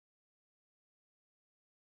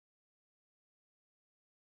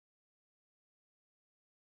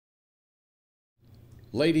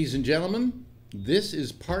Ladies and gentlemen, this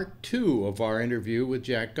is part 2 of our interview with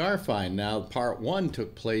Jack Garfein. Now, part 1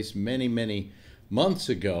 took place many, many months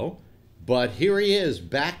ago, but here he is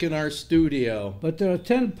back in our studio. But there are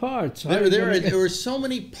 10 parts. There are so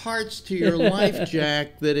many parts to your life,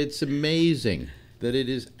 Jack, that it's amazing, that it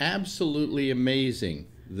is absolutely amazing,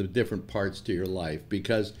 the different parts to your life,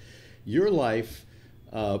 because your life,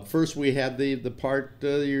 first we had the part,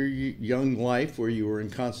 your young life where you were in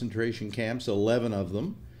concentration camps, 11 of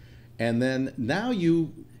them, and then now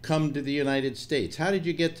you come to the United States. How did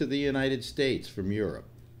you get to the United States from Europe?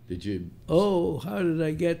 Did you? Oh, how did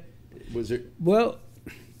I get? Was it? Well,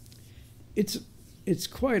 it's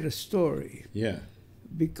quite a story. Yeah.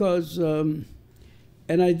 Because, and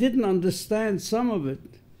I didn't understand some of it.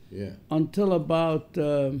 Yeah. Until about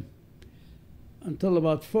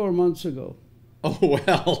 4 months ago. Oh,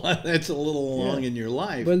 well, that's a little long in your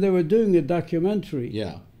life. When they were doing a documentary.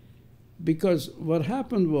 Yeah. Because what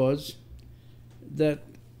happened was that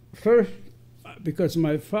first, because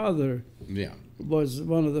my father was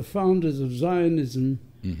one of the founders of Zionism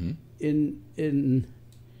in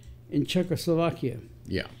Czechoslovakia.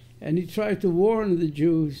 Yeah. And he tried to warn the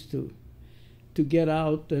Jews to get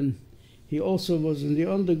out, and he also was in the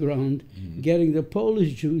underground getting the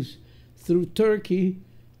Polish Jews through Turkey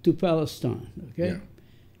to Palestine, okay? Yeah.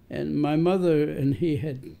 And my mother and he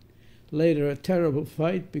had later a terrible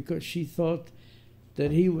fight because she thought that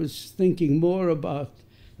he was thinking more about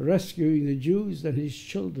rescuing the Jews than his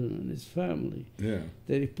children and his family. Yeah.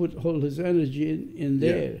 That he put all his energy in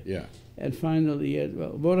there. Yeah. And finally,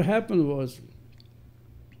 well, what happened was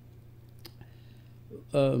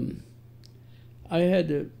I had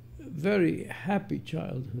a very happy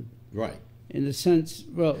childhood. Right. In the sense,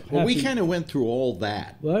 well, we kind of went through all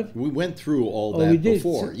that. What? We went through all we that did.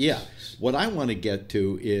 before. Yeah. What I want to get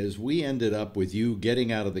to is we ended up with you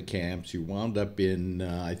getting out of the camps. You wound up in,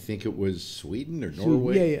 I think it was Sweden or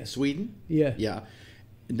Norway? Yeah. Sweden? Yeah. Yeah.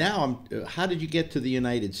 Now, how did you get to the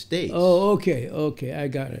United States? Oh, okay, I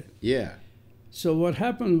got it. Yeah. So what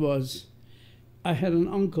happened was I had an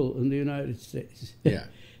uncle in the United States. Yeah.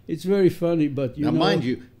 It's very funny, but you know... Now, mind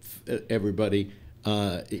you, everybody...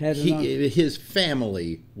 his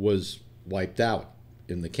family was wiped out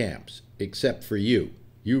in the camps, except for you.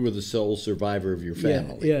 You were the sole survivor of your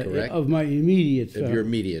family, correct? Yeah, of my immediate family. Of your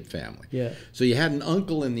immediate family. Yeah. So you had an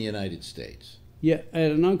uncle in the United States. Yeah, I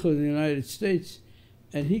had an uncle in the United States,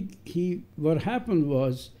 and he what happened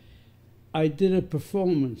was I did a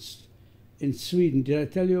performance in Sweden. Did I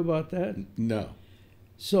tell you about that? No.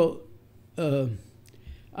 So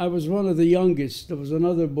I was one of the youngest. There was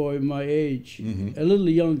another boy my age, a little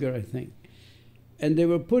younger, I think. And they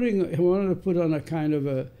wanted to put on a kind of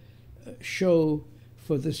a show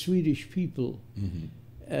for the Swedish people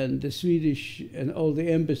and the Swedish and all the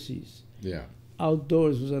embassies. Yeah.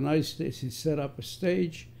 Outdoors was a nice day. He set up a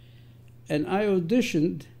stage, and I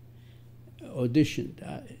auditioned.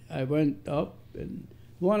 I went up and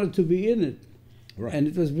wanted to be in it. Right. And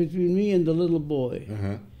it was between me and the little boy.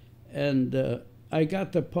 Uh-huh. And I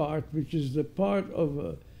got the part, which is the part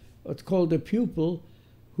of what's called a pupil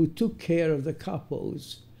who took care of the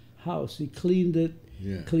capo's house. He cleaned it,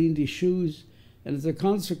 cleaned his shoes, and as a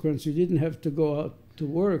consequence, he didn't have to go out to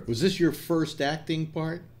work. Was this your first acting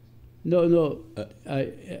part? No.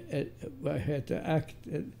 I had to act.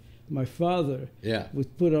 My father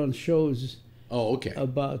would put on shows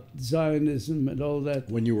about Zionism and all that.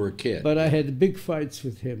 When you were a kid. But I had big fights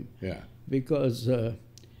with him. Yeah. Because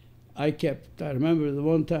I remember the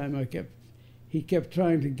one time he kept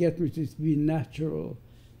trying to get me to be natural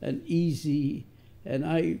and easy, and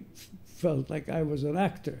I felt like I was an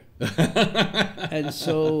actor. And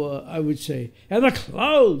so I would say, and the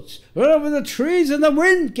clouds went over the trees and the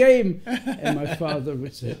wind came. And my father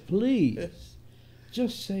would say, please,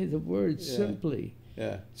 just say the words simply.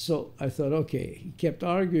 Yeah. So I thought, okay. He kept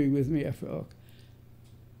arguing with me. I thought,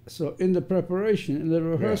 so in the preparation, in the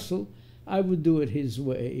rehearsal, I would do it his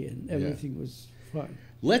way, and everything was fine.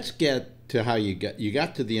 Let's get to how you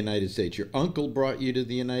got to the United States. Your uncle brought you to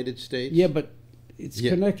the United States? Yeah, but it's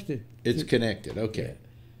connected. It's connected, okay. Yeah.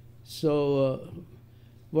 So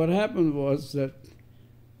what happened was that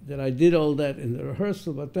I did all that in the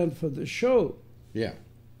rehearsal, but then for the show,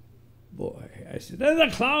 boy, I said, then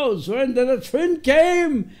the clouds went, and the twin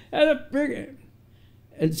came,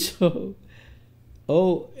 and so,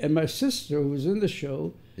 and my sister, who was in the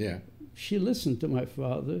show, she listened to my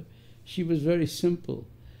father. She was very simple.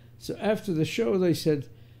 So after the show, they said,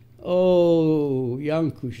 oh,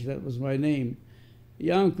 Jankush, that was my name.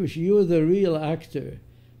 Jankush, you're the real actor.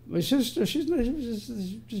 My sister, she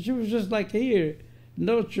was just like here.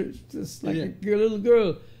 No, just like a little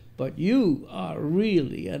girl. but you are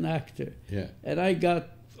really an actor. Yeah. And I got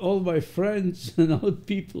all my friends and all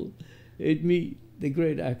people made me the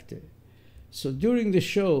great actor. So during the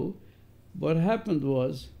show, what happened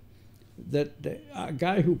was that the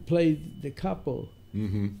guy who played the capo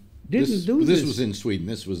Mm-hmm. didn't do this. This was in Sweden.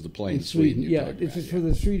 This was the play in Sweden. you're Yeah, talking it about, was for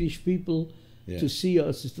the Swedish people Yeah. to see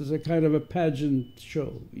us. It was a kind of a pageant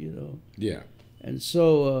show, you know. Yeah. And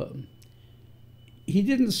so he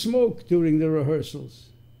didn't smoke during the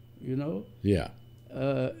rehearsals, you know. Yeah.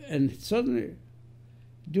 And suddenly,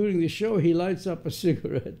 during the show, he lights up a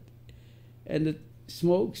cigarette and it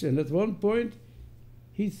smokes. And at one point,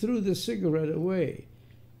 he threw the cigarette away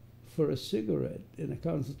for a cigarette in a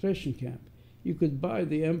concentration camp. You could buy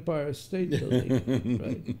the Empire State Building,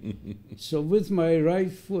 right? So with my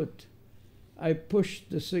right foot, I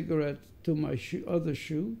pushed the cigarette to my other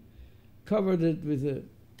shoe, covered it with a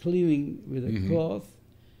cloth,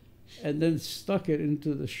 and then stuck it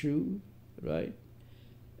into the shoe, right?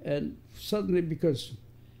 And suddenly, because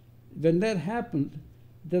when that happened,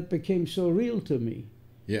 that became so real to me.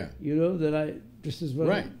 Yeah. You know, that this is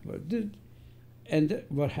what I did. And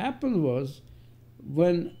what happened was,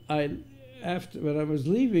 when I was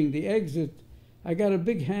leaving the exit, I got a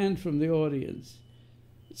big hand from the audience.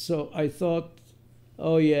 So I thought,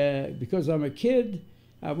 oh yeah, because I'm a kid,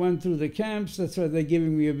 I went through the camps, that's why they're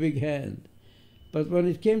giving me a big hand. But when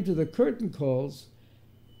it came to the curtain calls,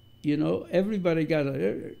 you know, everybody got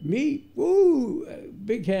me, woo,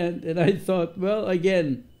 big hand. And I thought, well,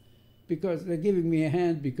 again, because they're giving me a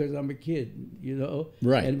hand because I'm a kid, you know,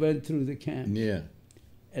 Right. and went through the camps. Yeah.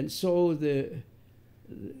 And so the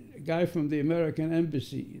guy from the American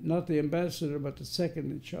embassy, not the ambassador, but the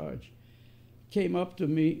second in charge, came up to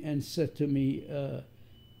me and said to me,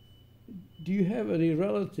 do you have any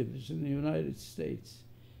relatives in the United States?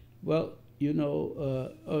 Well, you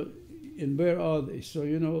know, and where are they? So,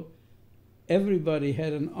 you know, everybody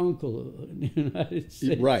had an uncle in the United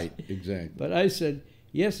States. Right, exactly. But I said,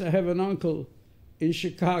 yes, I have an uncle in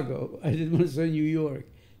Chicago. I didn't want to say New York.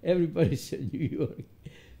 Everybody said New York.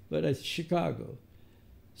 But I said Chicago.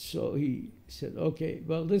 So he said, okay,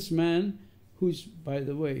 well, this man, who's, by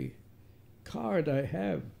the way, card I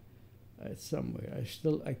have somewhere,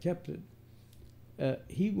 I kept it.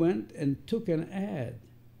 He went and took an ad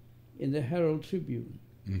in the Herald Tribune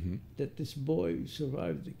that this boy who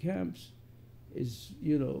survived the camps is,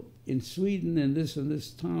 you know, in Sweden in this and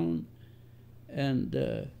this town. And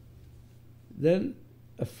then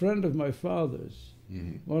a friend of my father's,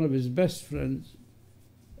 one of his best friends.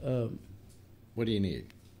 What do you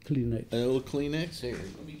need? Kleenex. A little Kleenex? Here,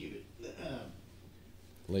 let me give it.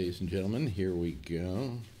 Ladies and gentlemen, here we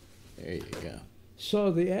go. There you go. Saw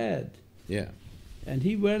the ad. Yeah. And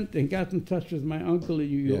he went and got in touch with my uncle in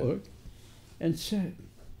New York and said,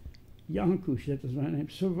 Jankush, that was my name,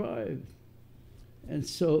 survived. And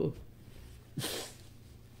so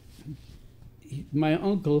my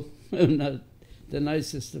uncle, not the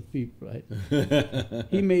nicest of people, right?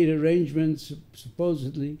 He made arrangements,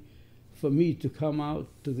 supposedly, for me to come out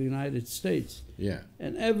to the United States. Yeah.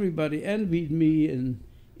 And everybody envied me and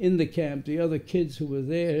in the camp, the other kids who were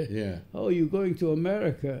there. Yeah. Oh, you're going to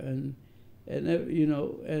America, and you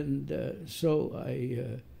know, and so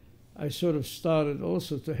I sort of started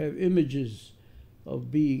also to have images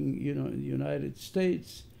of being, you know, in the United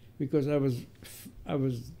States, because I was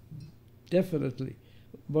definitely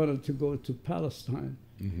wanted to go to Palestine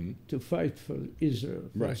to fight for Israel,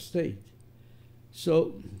 for a state.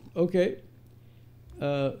 So, okay,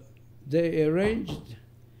 they arranged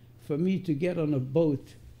for me to get on a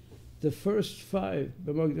boat,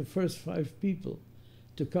 among the first five people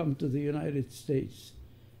to come to the United States.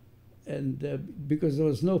 And because there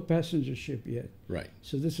was no passenger ship yet. Right.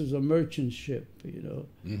 So this was a merchant ship, you know,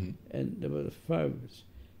 and there were five of us.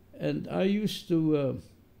 And I used to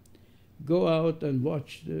go out and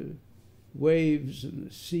watch the waves and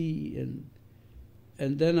the sea,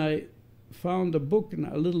 and then I found a book,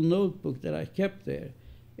 a little notebook that I kept there,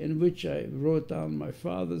 in which I wrote down my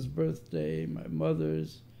father's birthday, my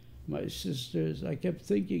mother's, my sister's. I kept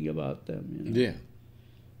thinking about them, you know. Yeah.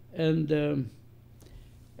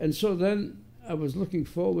 And so then I was looking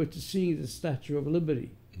forward to seeing the Statue of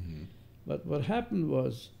Liberty. But what happened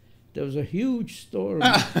was there was a huge storm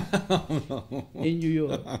in New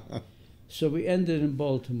York. So we ended in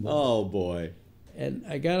Baltimore. Oh, boy. And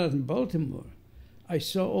I got out in Baltimore. I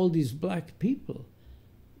saw all these black people.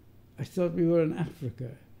 I thought we were in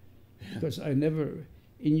Africa. Because I never...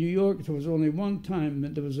 In New York, there was only one time,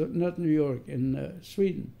 and there was not New York, in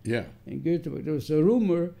Sweden. Yeah. In Göteborg. There was a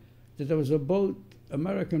rumor that there was a boat,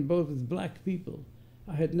 American boat with black people.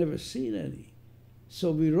 I had never seen any.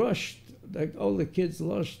 So we rushed, like all the kids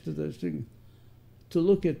rushed to the thing, to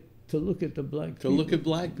look at the black people. To look at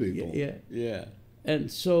black people. Yeah. Yeah. And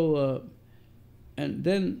so, and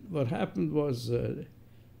then what happened was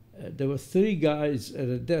there were 3 guys at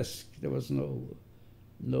a desk. There was no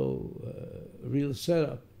real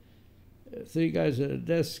setup. 3 guys at a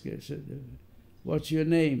desk. I said, "What's your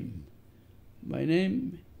name?" "My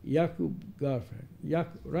name, Jakub Garfein."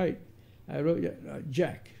 Right. I wrote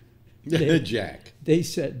Jack. Jack. They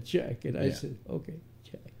said Jack, and I Yeah. said, "Okay,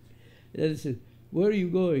 Jack." And then they said, "Where are you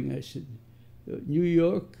going?" I said, "New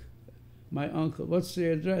York, my uncle." "What's the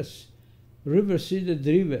address?" "Riverside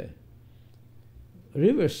Drive."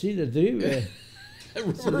 "Riverside Drive?"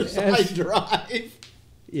 Riverside Drive.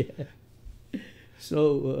 Yeah.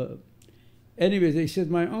 So, anyway, they said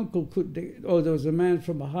my uncle could. There was a man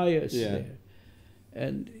from Ohio there,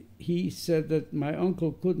 and he said that my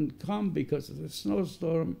uncle couldn't come because of the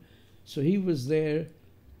snowstorm, so he was there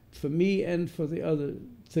for me and for the other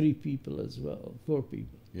 3 people as well, 4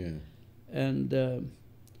 people. Yeah. And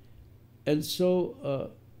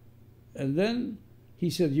so, and then he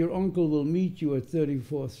said, "Your uncle will meet you at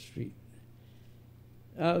 34th Street."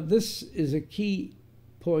 This is a key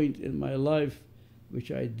point in my life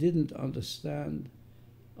which I didn't understand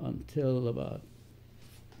until about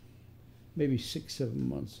maybe 6, 7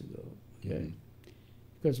 months ago. Okay,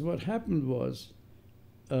 because what happened was,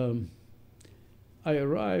 I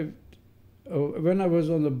arrived when I was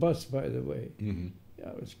on the bus. By the way,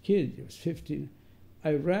 I was a kid. I was 15.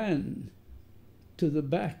 I ran to the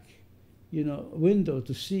back, window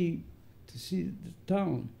to see the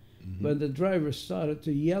town. When the driver started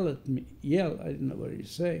to yell at me, I didn't know what he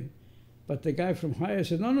was saying. But the guy from Higher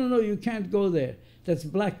said, no, you can't go there. That's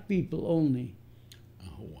black people only.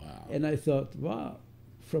 Oh, wow. And I thought, wow,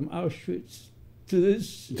 from Auschwitz to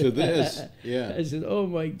this. To this, yeah. I said, oh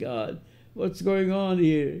my God, what's going on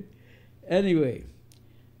here? Anyway,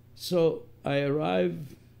 so I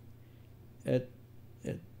arrived at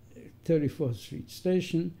 34th Street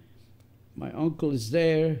Station. My uncle is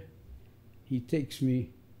there. He takes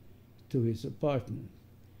me to his apartment.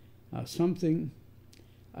 Now, something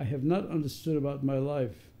I have not understood about my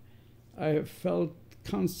life. I have felt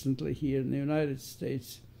constantly here in the United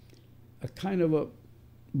States a kind of a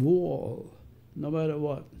wall, no matter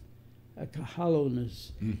what, like a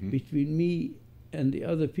hollowness between me and the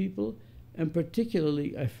other people, and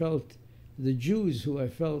particularly I felt the Jews who I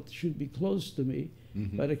felt should be close to me,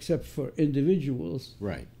 but except for individuals,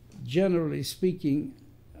 right. Generally speaking,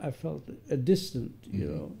 I felt a distant,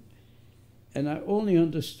 and I only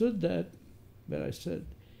understood that, but I said,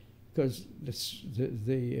 because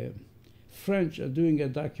the French are doing a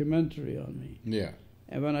documentary on me. Yeah.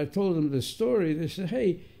 And when I told them the story, they said,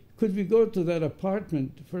 hey, could we go to that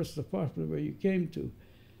apartment, the first apartment where you came to?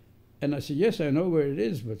 And I said, yes, I know where it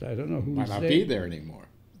is, but I don't know who's there. Might not be there anymore.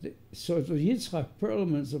 So it was Yitzhak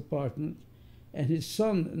Perlman's apartment, and his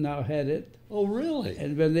son now had it. Oh, really?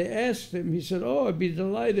 And when they asked him, he said, oh, I'd be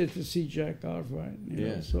delighted to see Jack Garfein. You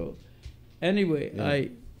know? So anyway, I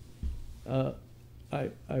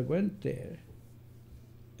went there,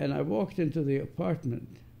 and I walked into the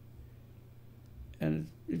apartment, and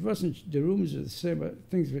it wasn't, the rooms were the same, but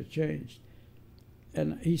things were changed.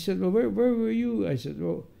 And he said, well, where were you? I said,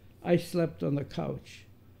 well, I slept on the couch.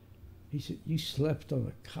 He said, you slept on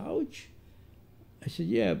the couch? I said,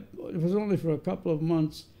 yeah, it was only for a couple of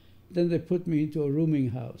months. Then they put me into a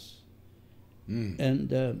rooming house.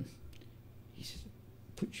 And he said,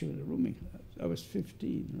 put you in a rooming house? I was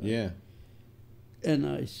 15, right? Yeah. And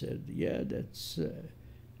I said, yeah, that's...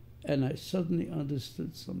 and I suddenly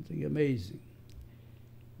understood something amazing.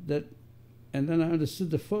 And then I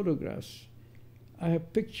understood the photographs. I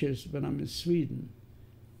have pictures when I'm in Sweden.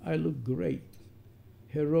 I look great,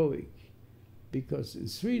 heroic, because in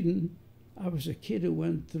Sweden, I was a kid who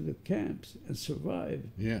went to the camps and survived.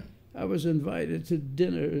 Yeah. I was invited to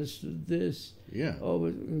dinners, to this. Yeah. Oh,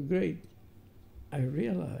 it was great. I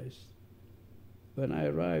realized when I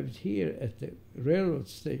arrived here at the railroad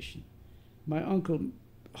station, my uncle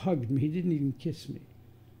hugged me. He didn't even kiss me,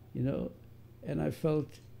 And I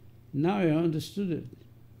felt, now I understood it.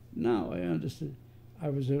 Now I understood. I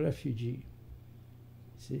was a refugee.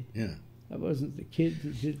 See? Yeah. I wasn't the kid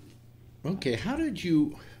who did. Okay, how did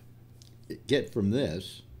you get from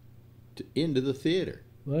this into the theater?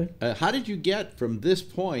 What? How did you get from this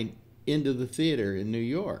point into the theater in New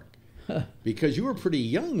York? Because you were pretty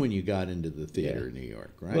young when you got into the theater in New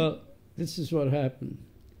York, right? Well, this is what happened.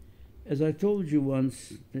 As I told you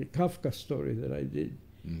once, the Kafka story that I did,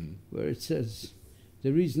 where it says,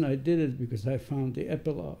 the reason I did it because I found the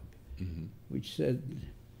epilogue, which said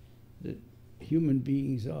that human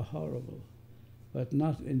beings are horrible. but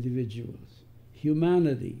not individuals.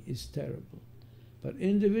 Humanity is terrible, but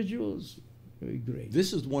individuals, very great.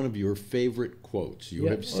 This is one of your favorite quotes. You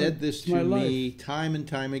Yeah, have said this to me time and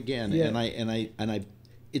time again, Yeah. and I,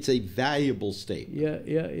 it's a valuable statement.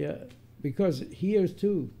 Yeah. Because here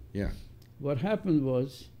too, Yeah. what happened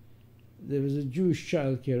was there was a Jewish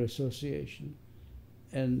Child Care Association,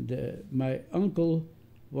 and my uncle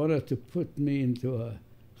wanted to put me into a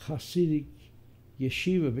Hasidic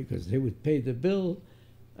yeshiva because they would pay the bill.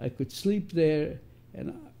 I could sleep there,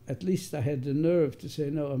 and at least I had the nerve to say,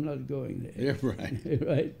 no, I'm not going there. Yeah, right.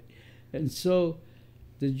 Right? And so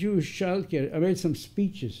the Jewish Child Care, I made some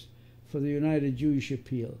speeches for the United Jewish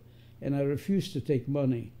Appeal, and I refused to take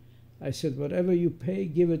money. I said, whatever you pay,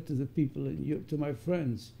 give it to the people, to my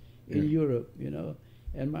friends in Europe, you know.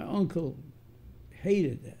 And my uncle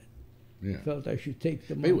hated that. Yeah. Felt I should take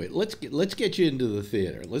the money. Wait. Let's get you into the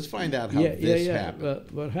theater. Let's find out how this happened. Well,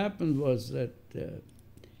 what happened was that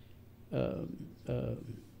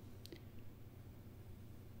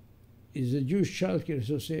is the Jewish Child Care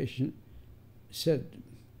Association said,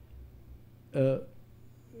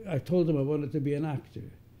 I told them I wanted to be an actor.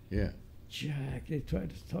 Yeah. Jack, they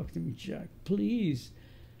tried to talk to me, Jack, please.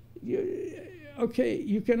 Okay,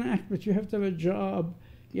 you can act, but you have to have a job.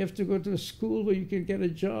 You have to go to a school where you can get a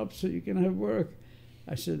job so you can have work.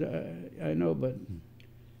 I said, I know, but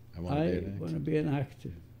I want to be an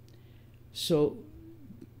actor. So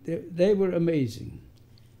they were amazing.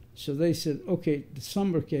 So they said, okay, the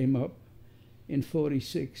summer came up in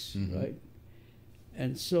 46, right?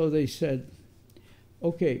 And so they said,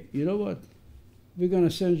 okay, you know what? We're going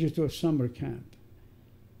to send you to a summer camp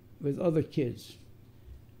with other kids.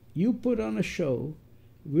 You put on a show,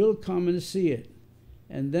 we'll come and see it,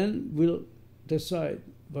 and then we'll decide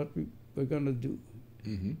what we're going to do.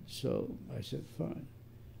 So I said, fine.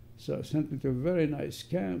 So I sent me to a very nice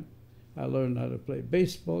camp. I learned how to play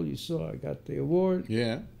baseball. You saw I got the award.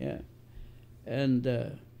 Yeah. And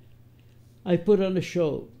I put on a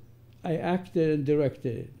show. I acted and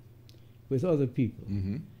directed it with other people.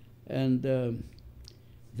 And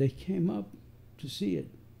they came up to see it,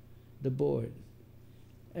 the board.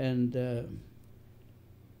 And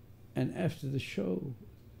after the show,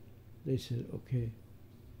 they said, okay,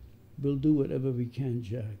 we'll do whatever we can,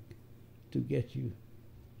 Jack, to get you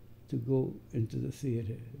to go into the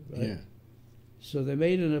theater. Right? Yeah. So they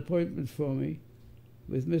made an appointment for me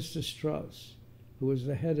with Mr. Strauss, who was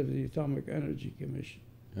the head of the Atomic Energy Commission.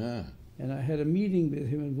 Ah. And I had a meeting with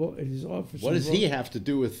him in his office. What does he have to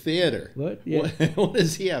do with theater? What? Yeah. What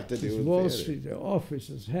does he have to do with Wall theater? Street, the office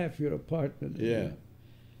is half your apartment. Yeah.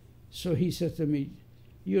 So he said to me,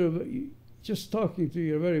 just talking to you,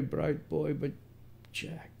 you're a very bright boy, but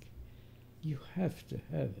Jack, you have to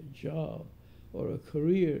have a job or a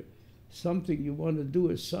career, something you want to do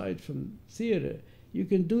aside from theater. You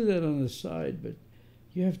can do that on the side, but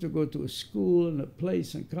you have to go to a school and a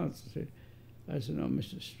place and concentrate. I said, no,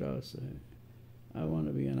 Mr. Strauss, I want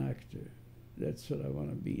to be an actor. That's what I want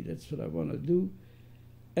to be. That's what I want to do.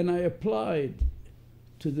 And I applied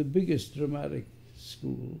to the biggest dramatic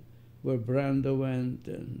school where Brando went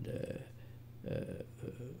and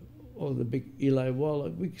all the big Eli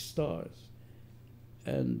Wallach, big stars.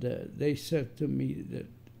 And they said to me that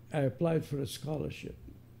I applied for a scholarship.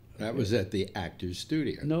 That was at the Actors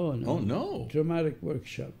Studio. No. Oh, no. Dramatic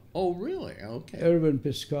workshop. Oh, really? Okay. Irvin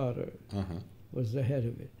Piscator was the head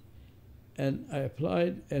of it. And I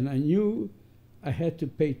applied, and I knew I had to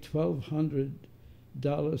pay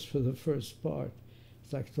 $1,200 for the first part.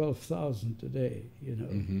 It's like $12,000 today, you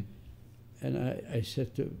know. And I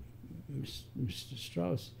said to Mr.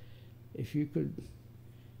 Strauss, if you could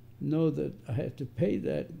know that I had to pay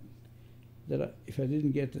that if I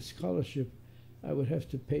didn't get the scholarship, I would have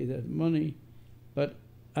to pay that money, but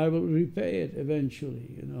I will repay it eventually,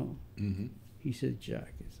 you know. He said,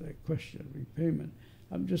 Jack, it's a question of repayment.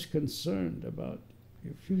 I'm just concerned about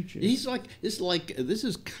your future. This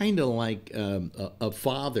is kind of like a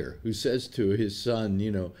father who says to his son, you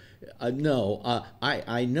know, I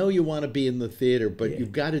know you want to be in the theater, but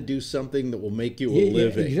you've got to do something that will make you a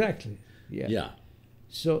living. Exactly. Yeah.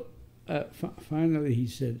 So finally he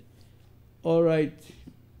said, all right.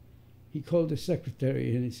 He called the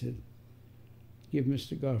secretary and he said, give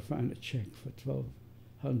Mr. Garfein a check for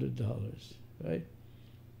 $1,200, right?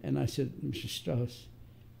 And I said, Mr. Strauss,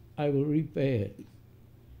 I will repay it.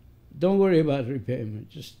 Don't worry about repayment.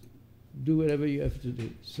 Just do whatever you have to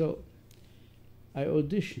do. So I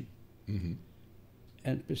auditioned.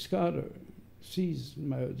 And Piscator sees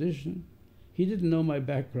my audition. He didn't know my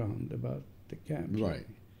background about the camp. Right.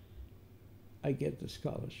 I get the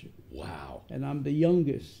scholarship. Wow. And I'm the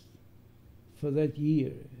youngest for that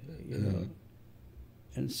year, you know.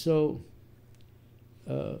 And so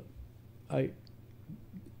I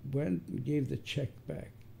went and gave the check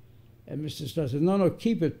back. And Mr. Strauss said, no,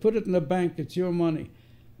 keep it. Put it in the bank. It's your money.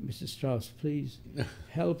 Mrs. Strauss, please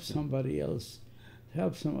help somebody else.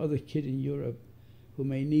 Help some other kid in Europe who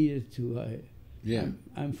may need it too.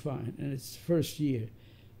 I'm fine. And it's the first year.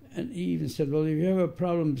 And he even said, well, if you have a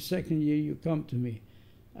problem the second year, you come to me.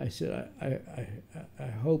 I said, I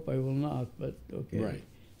hope I will not, but okay. Right.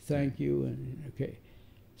 Thank you. And okay.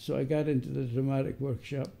 So I got into the dramatic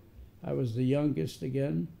workshop. I was the youngest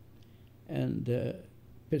again. And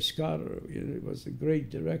Pescara was a great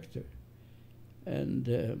director and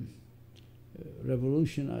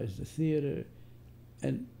revolutionized the theater.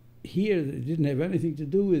 And here, it didn't have anything to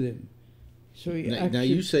do with him. So now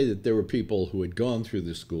you say that there were people who had gone through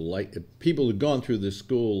the school,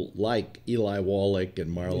 like Eli Wallach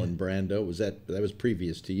and Marlon Brando. That was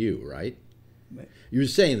previous to you, right? You were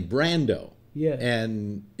saying Brando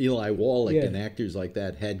and Eli Wallach and actors like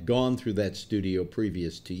that had gone through that studio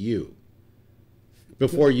previous to you,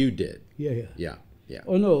 before you did. Yeah.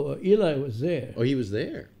 Oh no, Eli was there. Oh, he was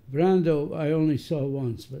there. Brando, I only saw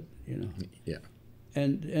once, but Yeah.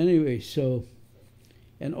 And anyway, so.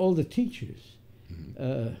 And all the teachers,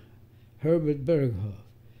 Herbert Berghoff,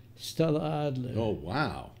 Stella Adler. Oh,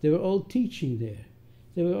 wow. They were all teaching there.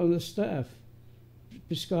 They were on the staff.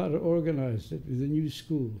 Pescara organized it with the new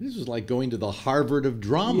school. This was like going to the Harvard of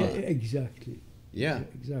drama. Yeah, exactly. Yeah.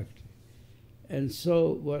 Exactly. And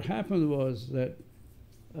so what happened was that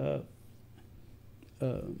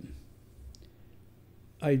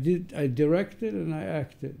I directed and I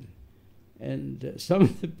acted. And some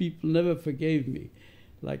of the people never forgave me,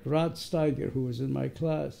 like Rod Steiger, who was in my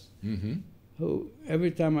class, who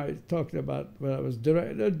every time I talked about when I was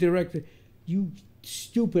director, you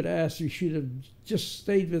stupid ass, you should have just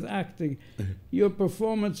stayed with acting. Your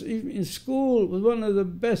performance even in school was one of the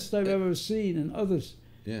best I've ever seen, and others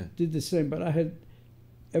did the same. But I had,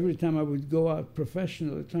 every time I would go out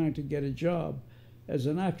professionally trying to get a job as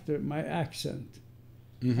an actor, my accent.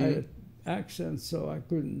 I had an accent, so I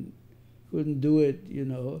couldn't do it,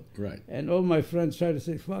 Right. And all my friends tried to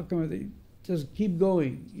say, fuck them, just keep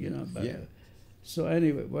going, But, so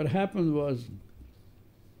anyway, what happened was,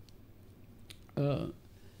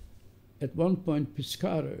 at one point,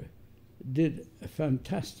 Pescara did a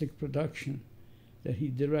fantastic production that he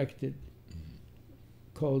directed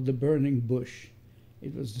called The Burning Bush.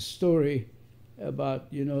 It was the story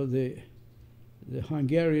about, the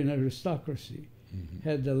Hungarian aristocracy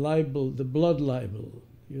had the libel, the blood libel,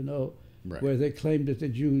 Right. where they claimed that the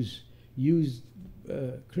Jews used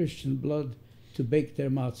Christian blood to bake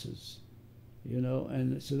their matzahs,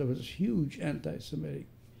 and so there was a huge anti-Semitic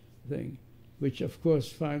thing, which of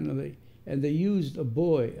course finally, and they used a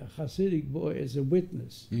boy, a Hasidic boy, as a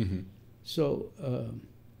witness. So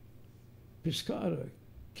Pescara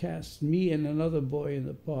cast me and another boy in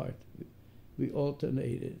the part. We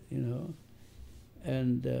alternated,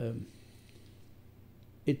 and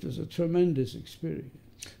it was a tremendous experience.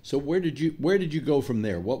 So where did you go from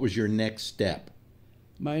there? What was your next step?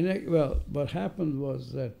 What happened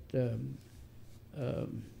was that the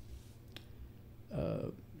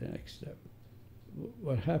next step.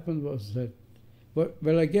 What happened was that,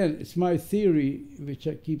 well, again, it's my theory, which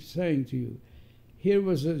I keep saying to you. Here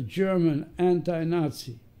was a German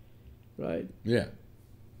anti-Nazi, right? Yeah.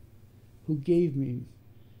 Who gave me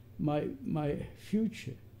my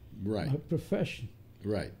future, right, my profession.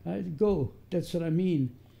 Right. I'd go. That's what I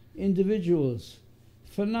mean. Individuals,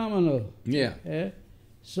 phenomenal. Yeah.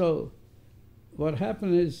 So, what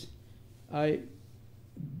happened is, I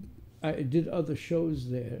did other shows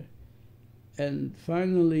there, and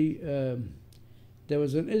finally, there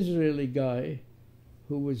was an Israeli guy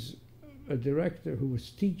who was a director who was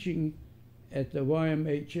teaching at the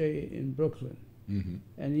YMHA in Brooklyn,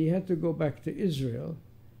 and he had to go back to Israel.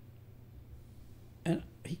 And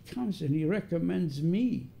he comes and he recommends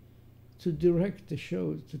me to direct the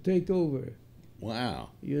show, to take over. Wow.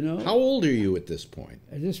 How old are you at this point?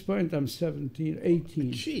 At this point, I'm 17,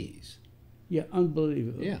 18. Jeez. Yeah,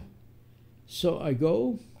 unbelievable. Yeah. So I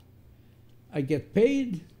go, I get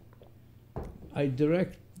paid, I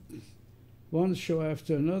direct one show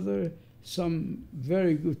after another. Some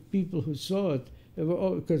very good people who saw it, they were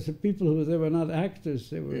all, because the people who were there were not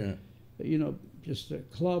actors, they were, just a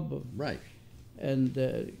club of. Right. And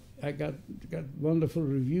I got wonderful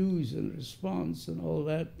reviews and response and all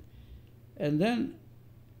that. And then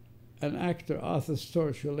an actor, Arthur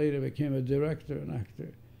Storch, who later became a director and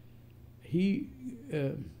actor, he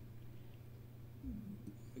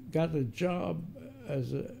got a job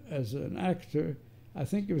as an actor. I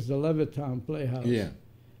think it was the Levittown Playhouse. Yeah.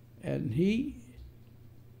 And he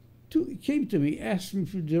he came to me, asked me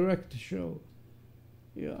to direct the show.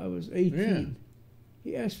 Yeah, I was 18. Yeah.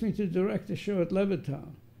 He asked me to direct the show at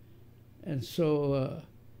Levittown. And so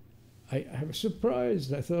I was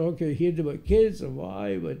surprised. I thought, okay, here there were kids, or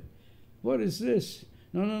why, but what is this?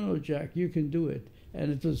 No, Jack, you can do it.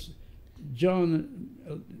 And it was John,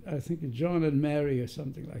 I think John and Mary or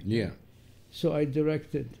something like that. Yeah. So I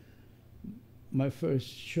directed my first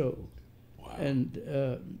show. Wow. And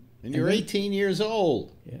you're 18 years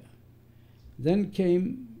old. Yeah. Then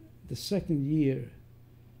came the second year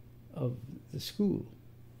of the school.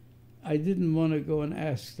 I didn't want to go and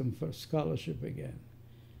ask them for a scholarship again.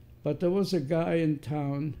 But there was a guy in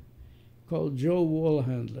town called Joe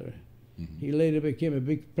Wallhandler. Mm-hmm. He later became a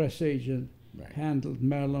big press agent, Right. handled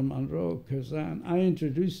Marilyn Monroe, Kazan. I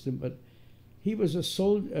introduced him, but he was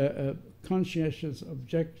a conscientious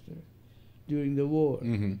objector during the war.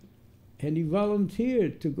 Mm-hmm. And he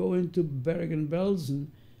volunteered to go into Bergen-Belsen,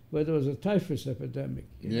 where there was a typhus epidemic.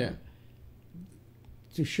 You know,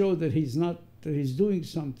 to show that he's doing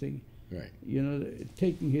something. Right. You know,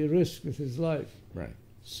 taking a risk with his life. Right.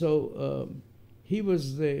 So he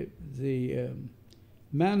was the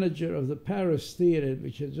manager of the Paris Theatre,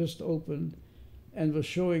 which had just opened, and was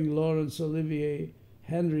showing Laurence Olivier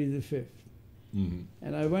Henry V. Mm-hmm.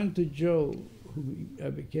 And I went to Joe, who I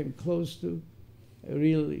became close to,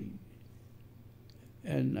 really,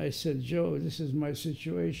 and I said, Joe, this is my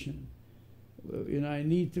situation. You know, I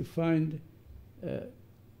need to find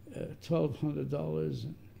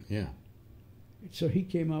 $1,200. Yeah. So he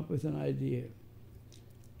came up with an idea.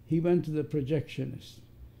 He went to the projectionist,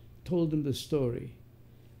 told him the story,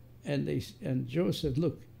 and Joe said,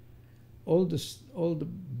 look, all the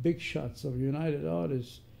big shots of United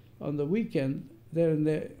Artists on the weekend, they're in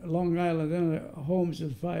their Long Island, they're in their homes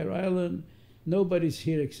in Fire Island. Nobody's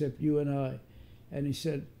here except you and I. And he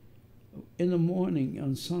said, in the morning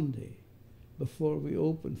on Sunday, before we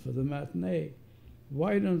open for the matinee,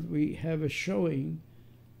 why don't we have a showing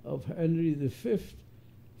of Henry V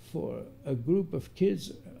for a group of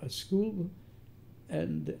kids at school,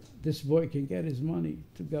 and this boy can get his money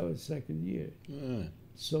to go his second year.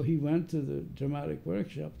 So he went to the dramatic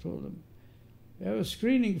workshop, told them, we have a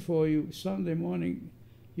screening for you Sunday morning.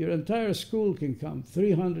 Your entire school can come,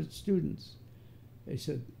 300 students. They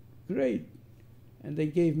said, great. And they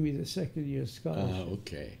gave me the second year scholarship.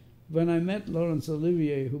 Okay. When I met Laurence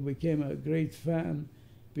Olivier, who became a great fan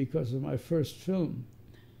because of my first film,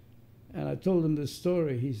 and I told him the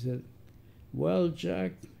story, he said, well,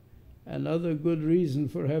 Jack, another good reason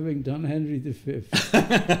for having done Henry V.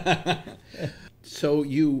 So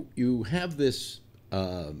you have this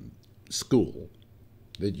school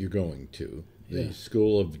that you're going to, the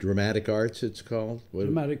School of Dramatic Arts, it's called?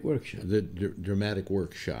 Dramatic Workshop. The Dramatic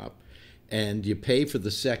Workshop. And you pay for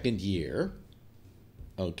the second year,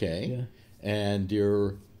 okay? Yeah. And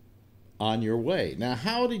you're on your way. Now,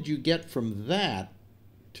 how did you get from that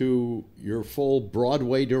to your full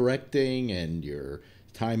Broadway directing and your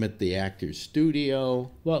time at the Actors Studio?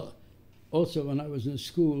 Well, also when I was in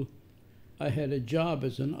school, I had a job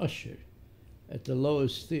as an usher at the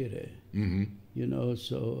Loew's Theater. Mm-hmm. You know,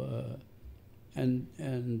 so and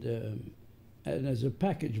as a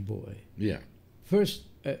package boy. Yeah. First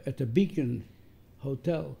at the Beacon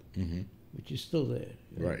Hotel, Mm-hmm. which is still there.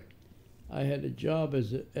 Right. I had a job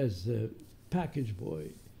as a package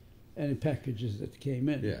boy, any packages that came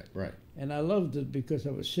in. Yeah, right. And I loved it because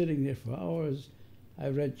I was sitting there for hours. I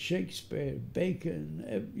read Shakespeare,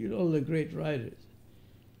 Bacon, you know, all the great writers.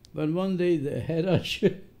 But one day the head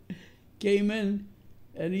usher came in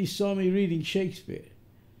and he saw me reading Shakespeare.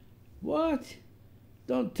 What?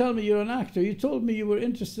 Don't tell me you're an actor. You told me you were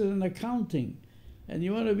interested in accounting and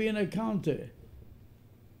you want to be an accountant.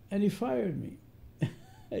 And he fired me.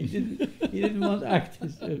 He didn't want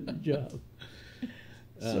actors job.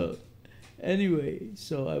 So anyway,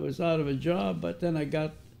 so I was out of a job, but then I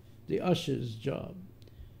got the usher's job.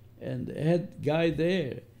 And the head guy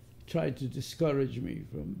there tried to discourage me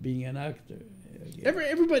from being an actor.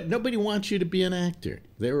 Everybody, nobody wants you to be an actor.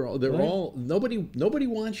 They're all nobody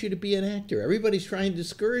wants you to be an actor. Everybody's trying to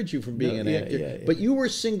discourage you from being an actor. Yeah. But you were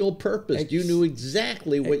single-purposed. You knew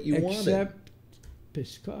exactly what you wanted. Except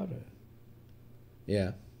Piscata.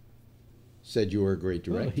 Yeah. Said you were a great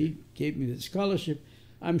director. Well, he gave me the scholarship.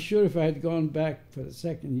 I'm sure if I had gone back for the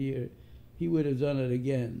second year, he would have done it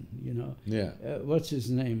again, you know. Yeah. What's his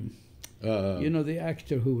name? You know, the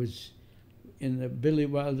actor who was in the Billy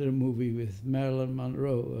Wilder movie with Marilyn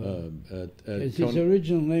Monroe. His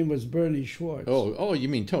original name was Bernie Schwartz. Oh, you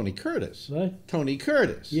mean Tony Curtis? What? Tony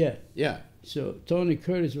Curtis. Yeah. Yeah. So Tony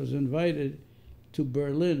Curtis was invited to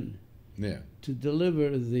Berlin Yeah. to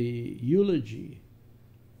deliver the eulogy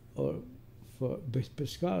or for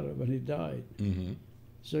Pescara when he died. Mm-hmm.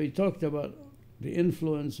 So he talked about the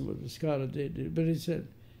influence of what Pescara did, but he said,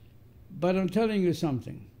 but I'm telling you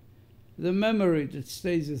something. The memory that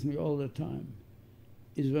stays with me all the time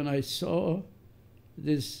is when I saw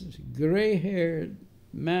this gray-haired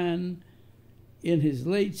man in his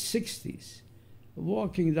late 60s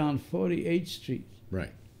walking down 48th Street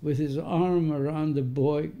Right. with his arm around a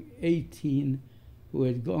boy, 18, who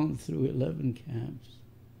had gone through 11 camps.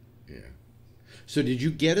 Yeah. So did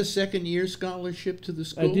you get a second-year scholarship to the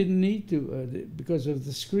school? I didn't need to because of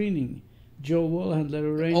the screening. Joe Wallhandler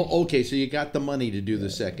arranged. Oh, okay. So you got the money to do the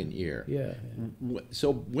second year. Yeah.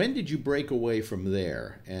 So when did you break away from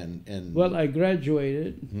there? And Well, I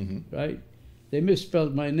graduated, Mhm. right? They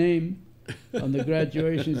misspelled my name on the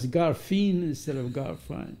graduation. It's Garfein instead of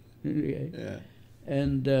Garfein. Okay. Yeah.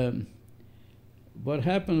 And what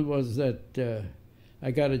happened was that I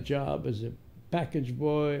got a job as a package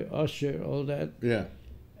boy, usher, all that. Yeah.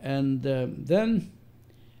 And then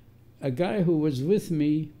a guy who was with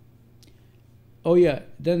me, oh yeah,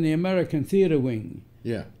 then the American Theater Wing.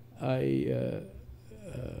 Yeah. I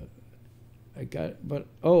got, but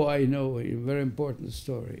oh, I know a very important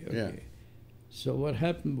story. Okay. Yeah. So what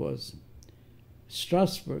happened was,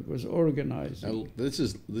 Strasbourg was organizing. Now, this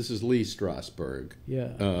is Lee Strasberg.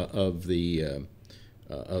 Yeah. Of the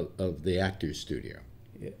Actors Studio.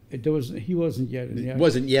 He wasn't yet in the It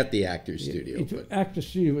wasn't yet the Actors Studio. But Actors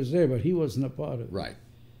Studio was there, but he wasn't a part of it. Right.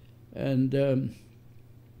 And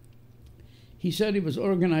he said he was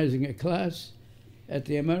organizing a class at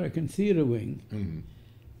the American Theater Wing Mm-hmm.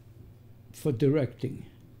 for directing.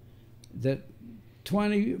 That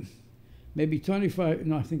 20, maybe 25,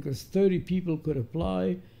 no, I think it was 30 people could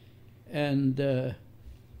apply and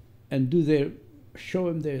show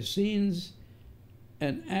him their scenes.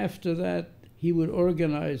 And after that, he would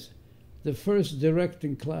organize the first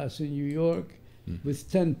directing class in New York with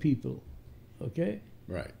 10 people, okay?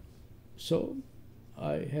 Right. So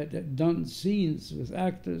I had done scenes with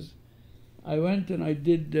actors. I went and I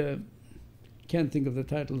did, can't think of the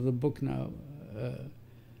title of the book now,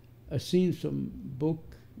 a scene from book,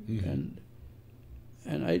 Mm-hmm.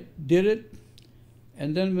 and I did it.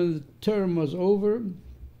 And then when the term was over,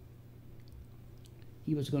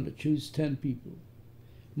 he was going to choose 10 people.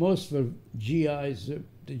 Most were GIs,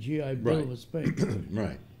 the GI Bill Right. was paid for.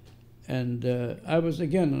 Right. And I was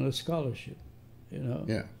again on a scholarship, you know.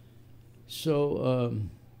 Yeah. So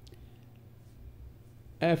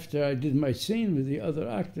after I did my scene with the other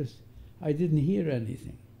actors, I didn't hear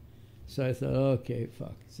anything. So I thought, okay,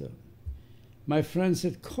 fuck. So my friend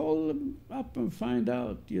said, call them up and find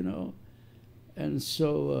out, you know. And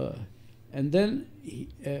so, and then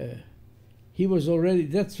he was already,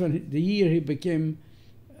 that's when the year he became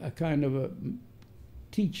a kind of a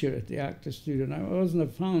teacher at the Actors Studio. And I wasn't a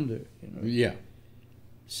founder, you know. Yeah.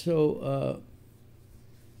 So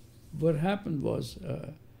what happened was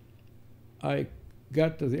I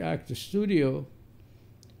got to the Actors Studio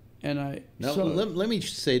and I Now, saw... let me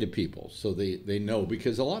say to people so they know,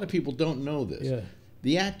 because a lot of people don't know this. Yeah.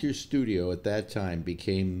 The Actors Studio at that time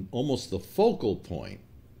became almost the focal point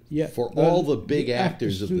Yeah, for well, all the big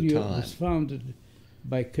actors of the Studio time. was founded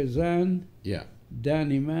by Kazan, Yeah.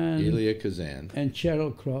 Danny Mann, Elia Kazan. and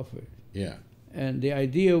Cheryl Crawford. Yeah. And the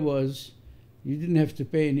idea was you didn't have to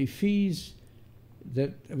pay any fees.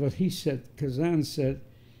 That what he said, Kazan said,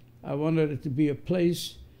 I wanted it to be a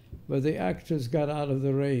place where the actors got out of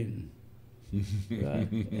the rain. Right?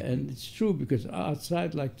 And it's true, because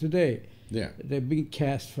outside, like today, Yeah. they're being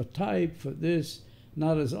cast for type, for this,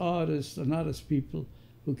 not as artists or not as people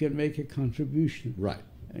who can make a contribution. Right.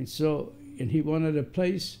 And so, and he wanted a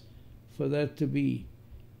place for that to be.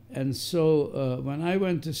 And so when I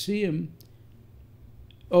went to see him,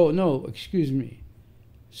 oh no, excuse me.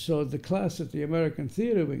 So the class at the American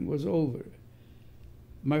Theater Wing was over.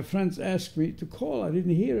 My friends asked me to call. I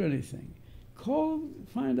didn't hear anything. Call,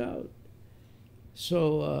 find out.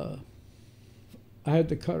 So I had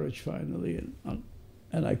the courage finally,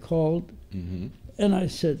 and I called, Mm-hmm. and I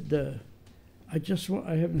said, I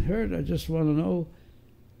haven't heard. I just want to know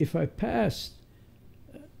if I passed.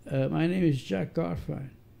 My name is Jack Garfein.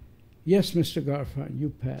 Yes, Mr. Garfein, you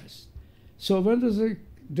passed. So when does the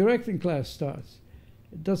directing class start?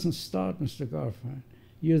 It doesn't start, Mr. Garfein.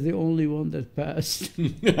 You're the only one that passed.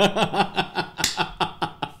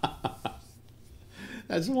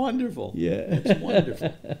 That's wonderful. Yeah. That's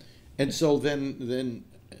wonderful. And so then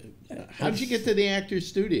how did you get to the Actors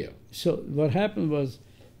Studio? So what happened was,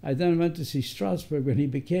 I then went to see Strasberg when he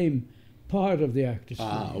became part of the Actors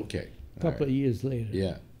Studio. Ah, okay. A couple of years later.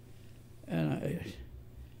 Yeah. And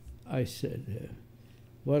I said,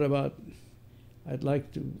 what about I'd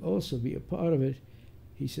like to also be a part of it.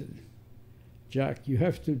 He said, Jack, you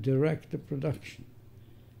have to direct the production.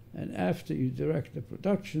 And after you direct the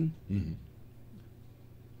production,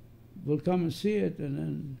 we'll come and see it and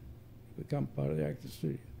then become part of the Actors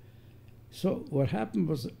Studio. So what happened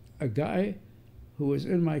was a guy who was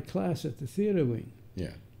in my class at the theater wing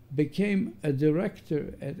became a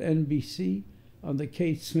director at NBC on the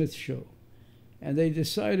Kate Smith show. And they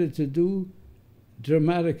decided to do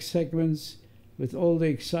dramatic segments with all the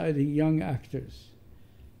exciting young actors.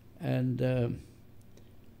 And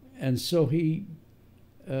so he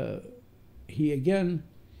again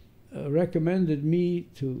recommended me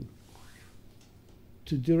to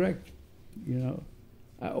direct, you know.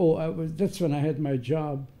 That's when I had my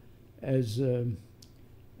job as a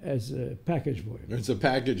package boy. It's a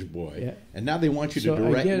package boy. Yeah. And now they want you to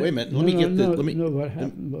direct. Wait a minute. Let me get this. No, what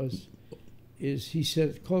happened is he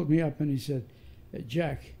called me up and he said,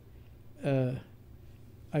 Jack,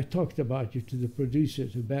 I talked about you to the producer,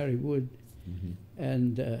 to Barry Wood,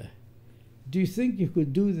 and do you think you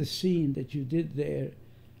could do the scene that you did there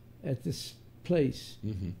at this place?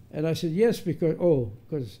 And I said, yes,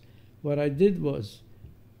 because what I did was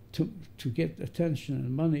to get attention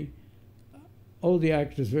and money. All the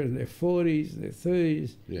actors were in their 40s, their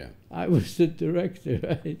 30s. Yeah. I was the director,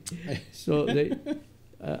 right? So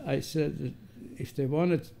I said that if they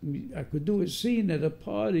wanted me, I could do a scene at a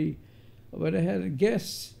party where I had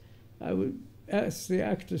guests. I would ask the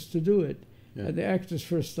actors to do it. Yeah. And the actors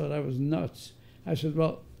first thought I was nuts. I said,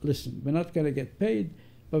 well, listen, we're not going to get paid,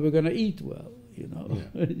 but we're going to eat well, you know.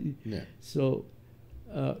 Yeah.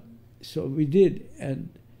 So we did, and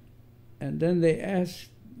then they asked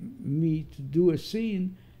me to do a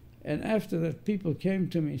scene, and after that people came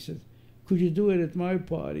to me and said, could you do it at my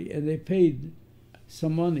party? And they paid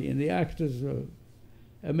some money, and the actors were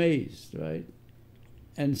amazed, right?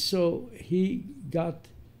 And so he got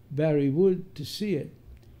Barry Wood to see it,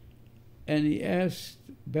 and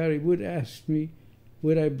Barry Wood asked me,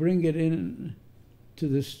 would I bring it in to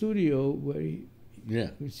the studio where he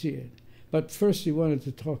would see it? But first he wanted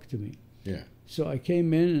to talk to me. Yeah. So I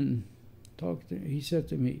came in and talked to him. He said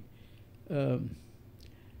to me, how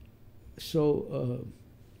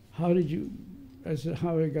did you, I said,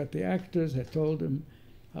 how I got the actors. I told him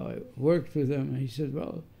how I worked with them. And he said,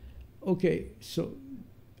 well, okay, so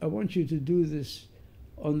I want you to do this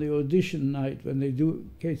on the audition night when they do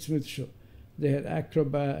Kate Smith show. They had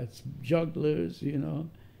acrobats, jugglers, you know.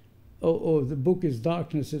 The book is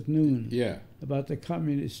Darkness at Noon. Yeah. About the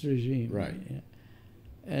communist regime. Right. Yeah.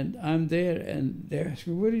 And I'm there, and they asked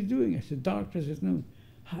me, what are you doing? I said, Darkness at Noon.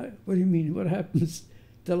 What do you mean? What happens?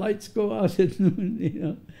 The lights go out at noon, you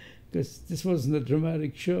know, because this wasn't a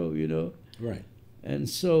dramatic show, you know. Right. And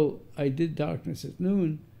so I did Darkness at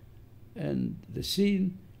Noon and the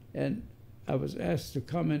scene, and I was asked to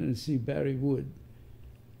come in and see Barry Wood.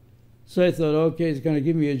 So I thought, okay, he's going to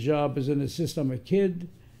give me a job as an assistant. I'm a kid.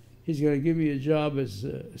 He's going to give me a job as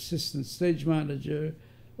assistant stage manager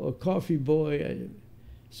or coffee boy.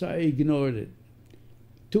 So I ignored it.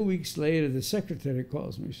 2 weeks later, the secretary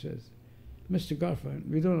calls me and says, Mr. Garfein,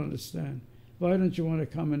 we don't understand. Why don't you want to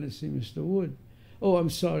come in and see Mr. Wood? Oh, I'm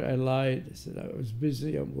sorry, I lied. I said, I was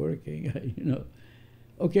busy, I'm working, you know.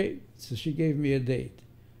 Okay, so she gave me a date.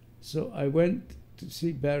 So I went to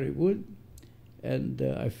see Barry Wood, and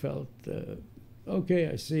I felt, okay,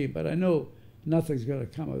 I see, but I know nothing's going to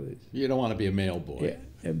come of this. You don't want to be a mail boy.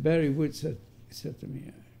 Yeah, and Barry Wood said to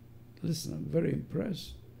me, listen, I'm very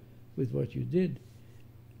impressed with what you did.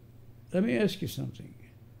 Let me ask you something.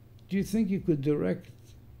 Do you think you could direct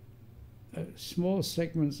small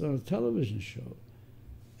segments on a television show?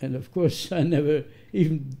 And of course, I never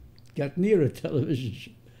even got near a television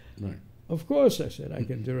show. Right. Of course, I said, I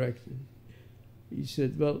can direct it. He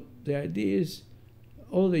said, well, the idea is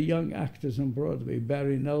all the young actors on Broadway,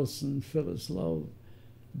 Barry Nelson, Phyllis Love,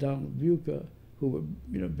 Donald Buca, who were,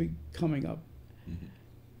 you know, big coming up. Mm-hmm.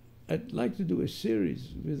 I'd like to do a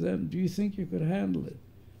series with them. Do you think you could handle it?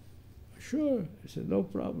 Sure. I said, no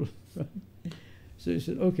problem. So he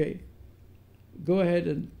said, okay, go ahead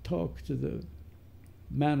and talk to the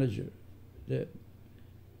manager, the,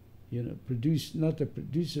 you know, not the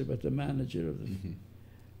producer, but the manager of the. Mm-hmm.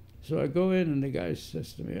 So I go in, and the guy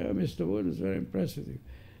says to me, oh, Mr. Wood is very impressed with you.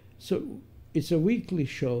 So it's a weekly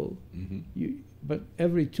show, mm-hmm. But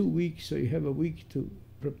every 2 weeks, so you have a week to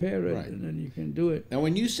prepare it, right. And then you can do it. Now,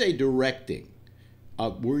 when you say directing,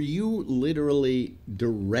 were you literally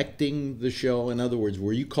directing the show? In other words,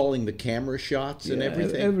 were you calling the camera shots and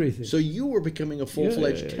everything? Everything. So you were becoming a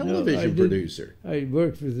full-fledged television producer. I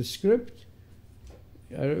worked with the script.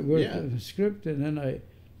 I worked with the script, and then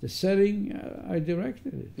the setting, I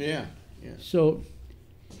directed it. Yeah. Yeah. So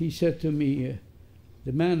he said to me,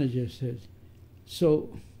 the manager said, so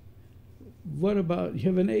what about, you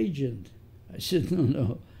have an agent? I said,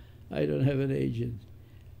 no, I don't have an agent.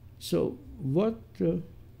 So what would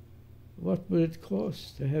it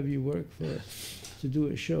cost to have you work for us to do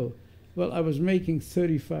a show? Well, I was making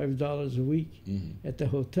 $35 a week at the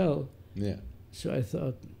hotel. Yeah. So I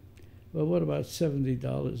thought, well, what about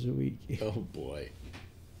 $70 a week? Oh, boy.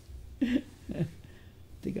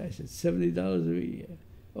 The guy said, $70 a week? Yeah.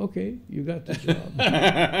 Okay, you got the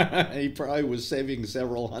job. He probably was saving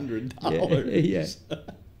several $100s. Yeah.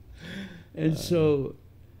 And so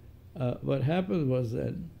what happened was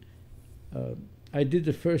that I did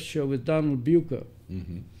the first show with Donald Bucher.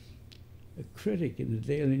 A critic in the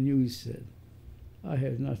Daily News said, I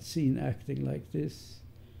have not seen acting like this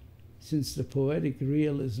since the poetic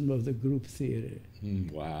realism of the group theater.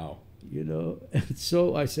 Wow. You know, and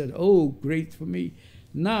so I said, oh, great for me.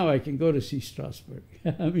 Now I can go to see Strasberg.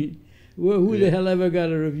 I mean, who the hell ever got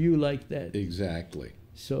a review like that? Exactly.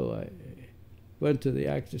 So I went to the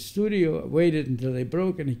actor's studio, waited until they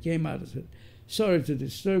broke, and he came out and said, sorry to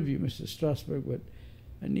disturb you, Mr. Strasberg, but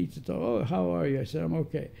I need to talk. Oh, how are you? I said, I'm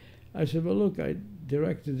okay. I said, well, look, I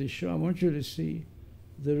directed this show. I want you to see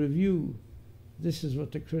the review. This is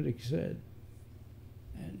what the critic said.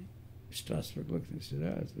 And Strasberg looked and said,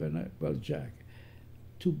 oh, it's very nice. Well, Jack,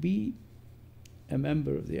 to be a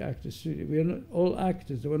member of the actor's studio, we are not all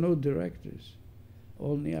actors. There were no directors,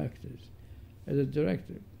 only actors. As a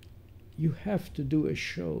director, you have to do a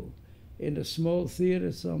show in a small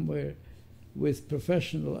theater somewhere with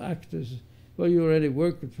professional actors. Well, you already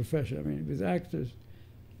work with professional, I mean, with actors.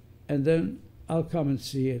 And then I'll come and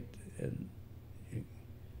see it. And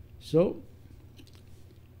so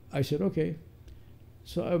I said, okay.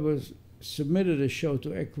 So I was submitted a show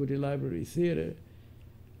to Equity Library Theater,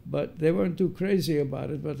 but they weren't too crazy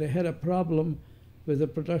about it, but they had a problem with a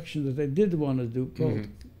production that they did want to do called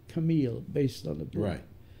Camille, based on the book. Right.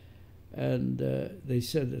 And they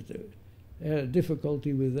said that they had a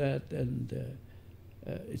difficulty with that, and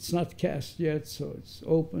it's not cast yet, so it's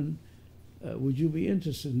open. Would you be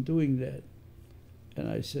interested in doing that? And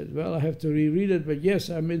I said, well, I have to reread it, but yes,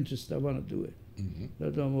 I'm interested. I want to do it. No,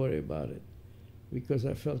 don't worry about it, because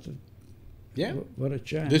I felt that, what a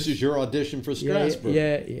chance. This is your audition for Strasberg.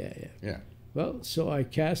 Yeah. Well, so I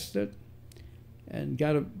cast it and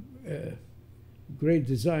got a great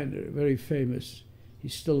designer, very famous.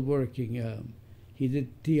 He's still working. He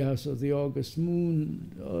did Tea House of the August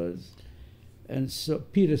Moon, and so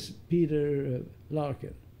Peter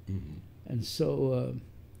Larkin. And so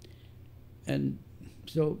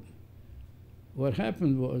what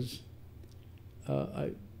happened was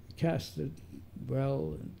I cast it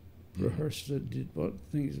well and rehearsed it, did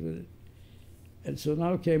things with it. And so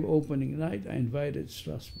now came opening night, I invited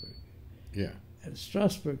Strasberg. Yeah. And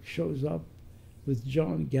Strasberg shows up with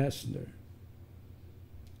John Gassner.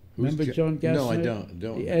 Remember John Gassner? No, I don't.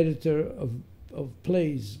 The editor of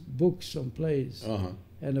plays, books on plays,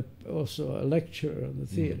 and also a lecturer on the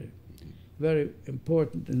theater. Very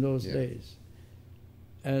important in those days.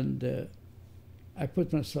 And I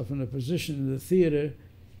put myself in a position in the theater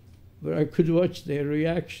where I could watch their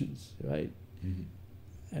reactions, right?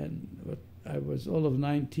 And I was all of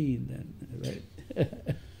 19 then,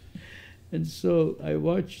 right? And so I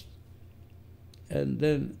watched, and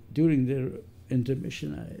then during the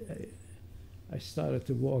intermission, I started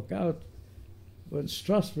to walk out when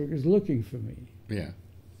Strasberg is looking for me. Yeah.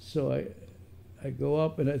 So I go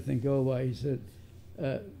up and I think, oh, why? He said,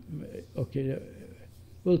 okay,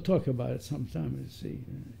 we'll talk about it sometime and see.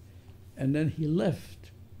 And then he left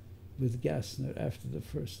with Gassner after the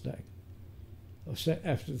first act, or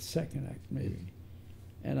after the second act, maybe.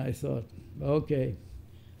 And I thought, okay,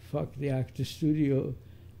 fuck the actor studio.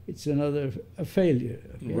 It's a failure.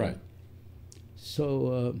 Okay? Right.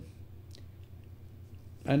 So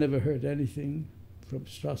I never heard anything from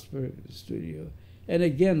Strasberg at the studio. And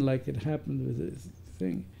again, like it happened with the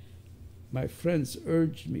thing, my friends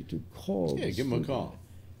urged me to call. Yeah, give him a call.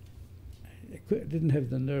 I didn't have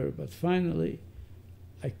the nerve, but finally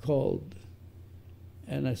I called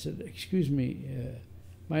and I said, excuse me,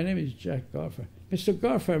 my name is Jack Garfein. Mr.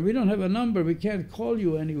 Garfein, we don't have a number. We can't call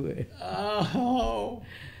you anyway. Oh.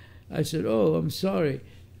 I said, oh, I'm sorry.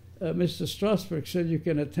 Mr. Strasberg said you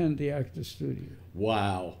can attend the actor studio.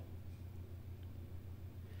 Wow.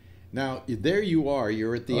 Now, there you are.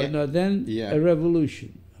 You're at the... Now then, a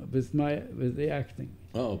revolution with the acting.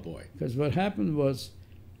 Oh, boy. Because what happened was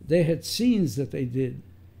they had scenes that they did,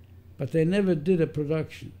 but they never did a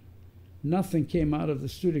production. Nothing came out of the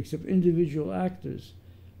studio except individual actors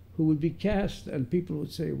who would be cast, and people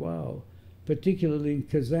would say, wow, particularly in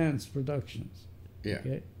Kazan's productions. Yeah.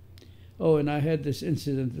 Okay? Oh, and I had this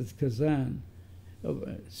incident with Kazan.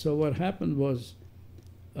 So what happened was,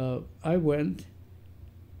 I went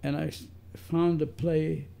and I found a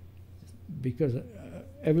play because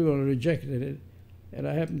everyone rejected it, and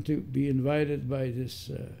I happened to be invited by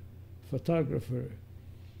this photographer,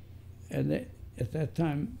 and at that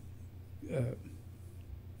time,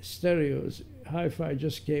 stereos, hi-fi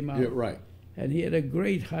just came out. Yeah, right. And he had a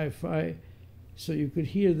great hi-fi, so you could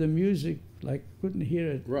hear the music like couldn't hear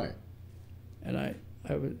it. Right. And I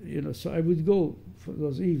would, so I would go for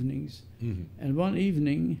those evenings. Mm-hmm. And one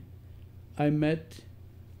evening, I met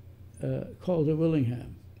Calder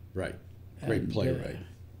Willingham. Right. Great playwright.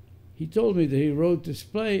 He told me that he wrote this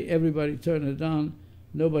play. Everybody turned it down.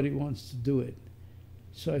 Nobody wants to do it.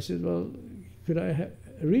 So I said, well, could I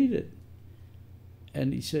read it?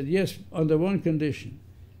 And he said, yes, under one condition.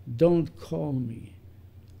 Don't call me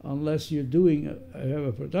unless you're doing I have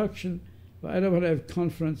a production. But I don't want to have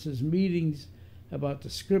conferences, meetings about the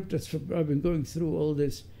script. I've been going through all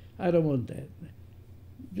this. I don't want that.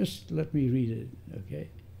 Just let me read it, okay?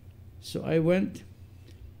 So I went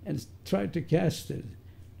and tried to cast it.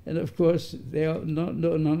 And of course, they are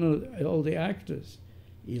all the actors.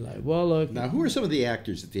 Eli Wallach. Now, who are some of the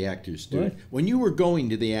actors at the Actors Studio? What? When you were going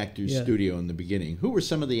to the Actors Yeah. Studio in the beginning, who were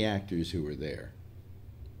some of the actors who were there?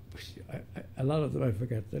 A lot of them, I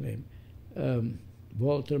forgot the name.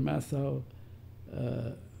 Walter Matthau.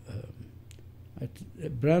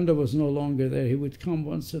 Brando was no longer there. He would come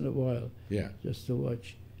once in a while, Yeah. just to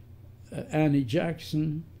watch. Annie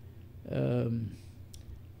Jackson.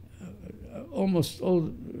 Almost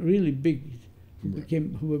all really big,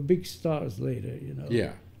 who were big stars later.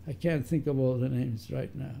 Yeah. I can't think of all the names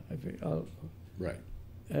right now. Right.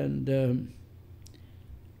 And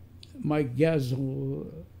Mike Gazzo.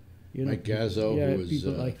 Mike Gazzo, yeah, who was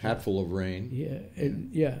people like that. Hatful of Rain. Yeah,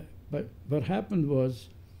 and but what happened was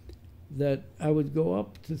that I would go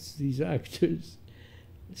up to these actors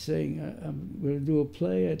saying, I'm going to do a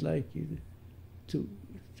play, I'd like you to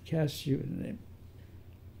cast you in it.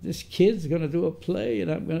 This kid's going to do a play, and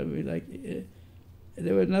I'm going to be like,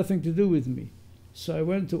 there was nothing to do with me. So I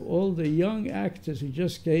went to all the young actors who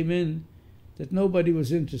just came in that nobody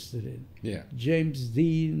was interested in. Yeah. James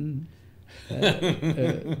Dean,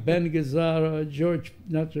 Ben Gazzara,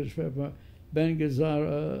 Ben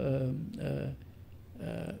Gazzara,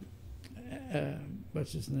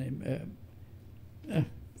 what's his name?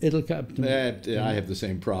 It'll come to me. I have the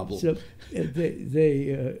same problem. So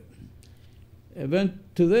they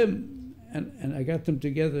went to them, and I got them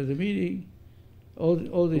together at a meeting. All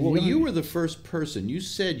these. Well, you were the first person. You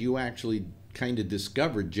said you actually kind of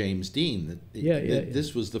discovered James Dean. That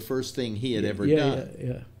this was the first thing he had ever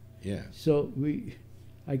done. Yeah. So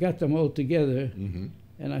I got them all together, Mm-hmm.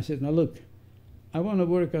 and I said, now look, I want to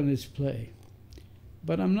work on this play,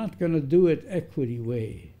 but I'm not going to do it equity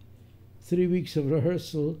way. 3 weeks of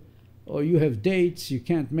rehearsal, or you have dates, you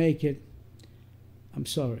can't make it. I'm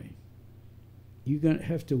sorry. You're going to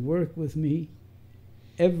have to work with me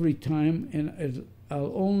every time, and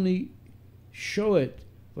I'll only show it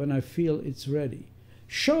when I feel it's ready.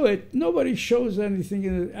 Show it. Nobody shows anything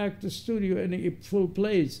in the Actors Studio, any full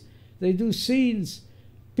plays. They do scenes.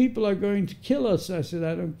 People are going to kill us. I said,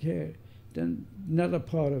 I don't care. Then not a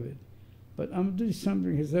part of it. But I'm doing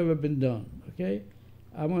something that's never been done, okay?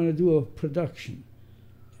 I want to do a production.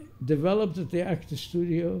 Developed at the Actors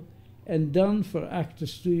Studio and done for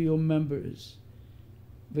Actors Studio members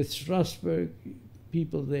with Strasberg,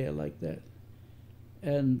 people there like that.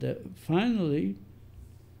 And finally,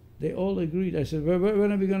 they all agreed. I said,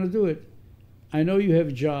 when are we going to do it? I know you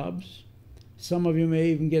have jobs. Some of you may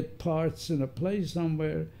even get parts in a play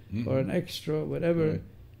somewhere, mm-hmm. or an extra, whatever. Right.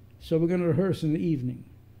 So we're going to rehearse in the evening.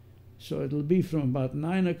 So it'll be from about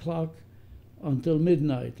 9 o'clock until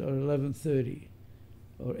midnight, or 11:30,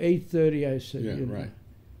 or 8:30, I said. Yeah, right.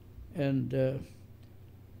 And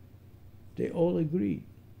they all agreed.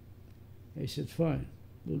 They said, fine,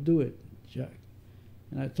 we'll do it, Jack.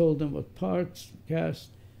 And I told them what parts, cast,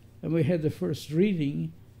 and we had the first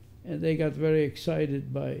reading, and they got very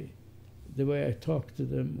excited by the way I talked to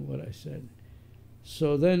them, what I said.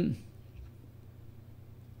 So then,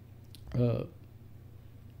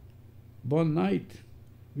 one night,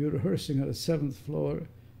 we were rehearsing on the 7th floor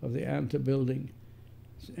of the Anta building,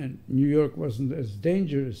 and New York wasn't as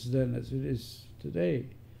dangerous then as it is today,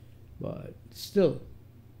 but still,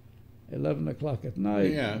 11 o'clock at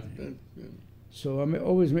night. Yeah. So I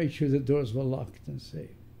always make sure the doors were locked and safe.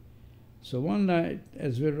 So one night,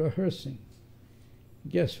 as we're rehearsing,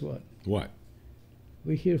 guess what? What?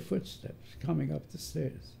 We hear footsteps coming up the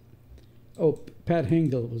stairs. Pat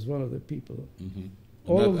Hingle was one of the people. Mm-hmm.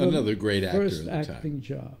 All of them, Another great actor first at the acting time.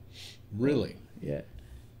 job. Really? Yeah.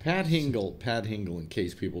 Pat Hingle, in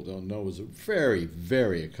case people don't know, was a very,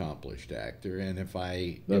 very accomplished actor. And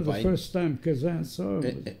The first time Kazan saw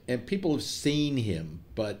him. And people have seen him,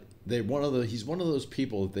 but he's one of those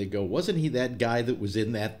people that they go, wasn't he that guy that was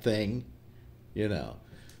in that thing? You know.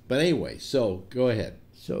 But anyway, so go ahead.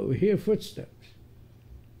 So we hear footsteps.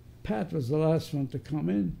 Pat was the last one to come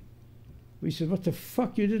in. We said, what the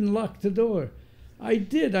fuck, you didn't lock the door? I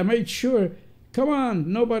did, I made sure. Come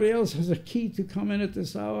on, nobody else has a key to come in at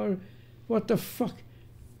this hour. What the fuck?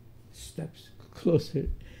 Steps closer.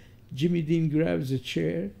 Jimmy Dean grabs a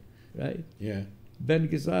chair, right? Yeah. Ben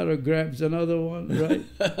Gazzaro grabs another one, right?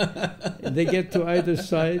 And they get to either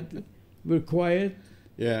side. We're quiet.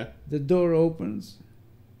 Yeah. The door opens.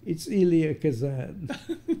 It's Elia Kazan.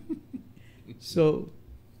 So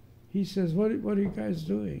he says, what are you guys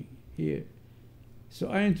doing here? So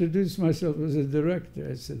I introduced myself as a director.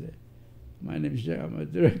 I said, my name's Jack, I'm a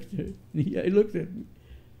director. And he looked at me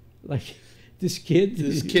like, this kid?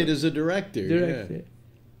 This kid is a director. Director.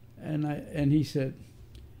 Yeah. And he said,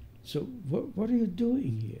 so what are you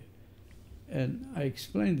doing here? And I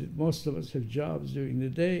explained that most of us have jobs during the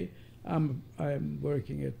day. I'm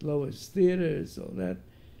working at Lois Theater, so that.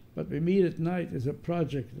 But we meet at night. There's a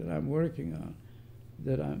project that I'm working on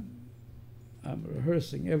that I'm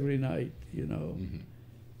rehearsing every night, you know. Mm-hmm.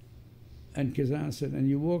 And Kazan said, and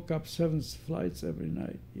you woke up 7 flights every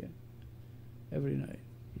night? Yeah, every night.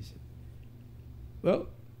 He said, well,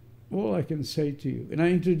 all I can say to you, and I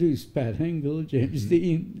introduced Pat Hingle, James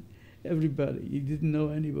Dean, everybody. He didn't know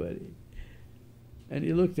anybody. And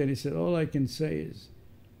he looked and he said, all I can say is,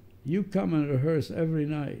 you come and rehearse every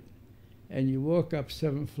night, and you walk up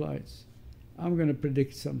 7 flights, I'm going to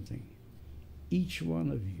predict something. Each one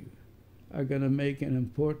of you are going to make an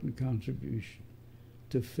important contribution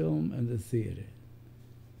to film and the theater.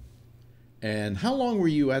 And how long were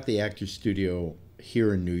you at the Actors Studio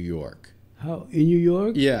here in New York? How, in New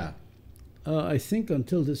York? Yeah. I think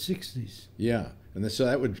until the 60s. Yeah. And so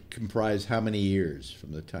that would comprise how many years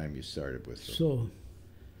from the time you started with them? So,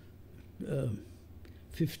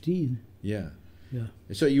 15. Yeah. Yeah.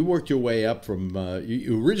 So you worked your way up from,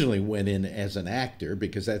 you originally went in as an actor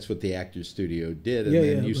because that's what the Actors Studio did. And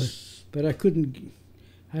then you but I couldn't,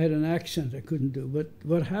 I had an accent I couldn't do. But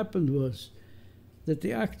what happened was that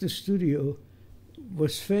the Actors Studio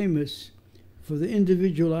was famous for the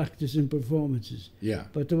individual actors and performances. Yeah.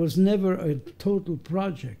 But there was never a total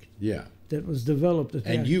project. Yeah. That was developed at the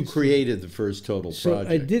And you created the first total project.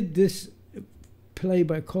 So I did this play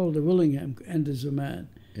by Calder Willingham, End as a Man.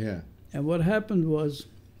 Yeah. And what happened was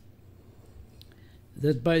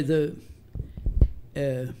that by the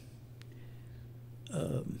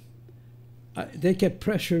they kept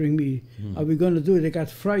pressuring me. Are we going to do it? They got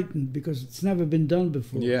frightened because it's never been done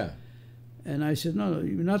before. Yeah. And I said, no,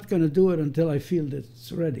 you're not going to do it until I feel that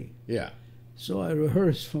it's ready. Yeah. So I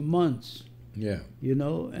rehearsed for months. Yeah. You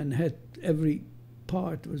know, and had every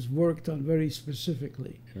part was worked on very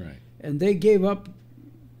specifically. Right. And they gave up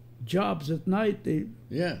jobs at night. They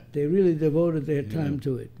really devoted their time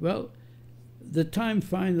to it. Well, the time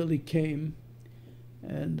finally came,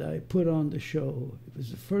 and I put on the show. It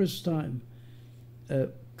was the first time a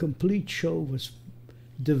complete show was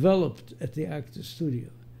developed at the Actors Studio.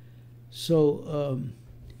 So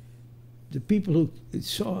the people who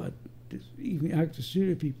saw it, even Actors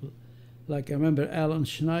Studio people, like I remember Alan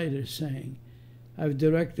Schneider saying, I've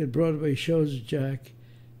directed Broadway shows, Jack,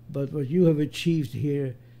 but what you have achieved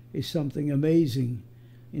here is something amazing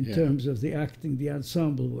in terms of the acting, the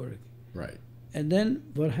ensemble work. Right. And then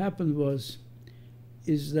what happened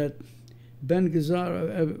is that Ben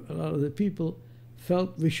Gazzaro, a lot of the people,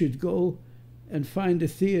 felt we should go and find a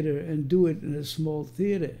theater and do it in a small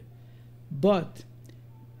theater. But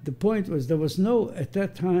the point was at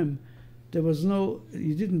that time,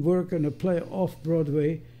 you didn't work on a play off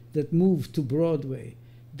Broadway that moved to Broadway.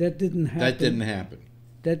 That didn't happen.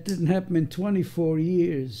 That didn't happen in 24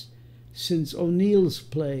 years since O'Neill's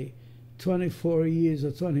play, 24 years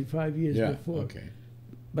or 25 years before. Okay.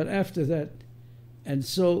 But after that, and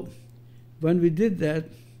so when we did that,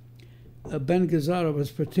 Ben Gazzaro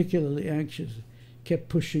was particularly anxious, kept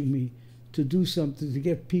pushing me to do something, to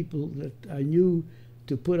get people that I knew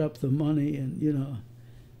to put up the money, and you know.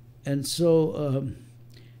 And so,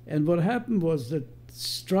 and what happened was that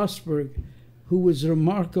Strasberg, who was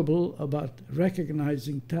remarkable about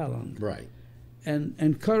recognizing talent, right, and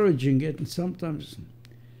encouraging it, and sometimes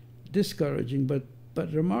discouraging, but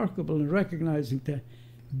remarkable in recognizing talent,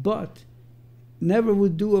 but never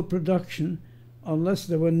would do a production unless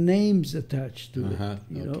there were names attached to it,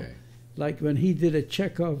 you know. Like when he did a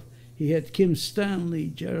Chekhov, he had Kim Stanley,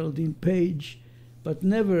 Geraldine Page, but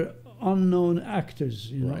never unknown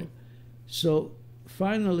actors, you know. Right. So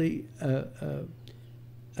finally,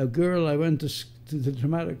 a girl I went to the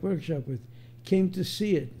dramatic workshop with came to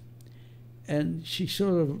see it, and she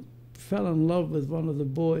sort of fell in love with one of the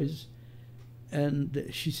boys, and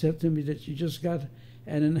she said to me that she just got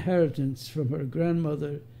an inheritance from her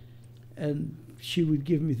grandmother, and she would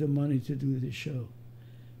give me the money to do the show.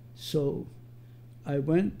 So I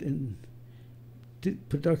went and did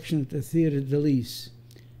production at the Theatre de Lys,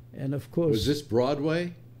 and of course... Was this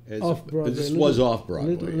Broadway? Off Broadway. This was off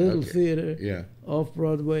Broadway. Little okay. theater, Yeah. off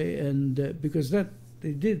Broadway, and because that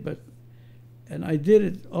they did, and I did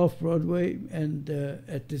it off Broadway and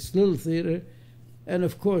at this little theater, and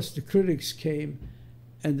of course the critics came,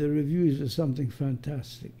 and the reviews were something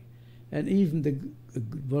fantastic, and even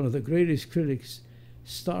one of the greatest critics,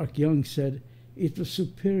 Stark Young, said it was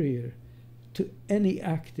superior to any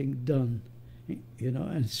acting done, you know.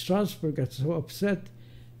 And Strasberg got so upset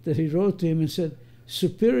that he wrote to him and said,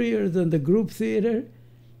 superior than the group theater?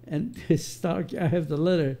 And Stark, I have the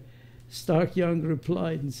letter, Stark Young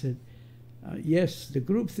replied and said, yes, the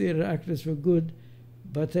group theater actors were good,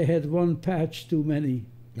 but they had one patch too many.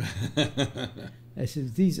 I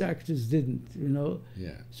said, these actors didn't, you know.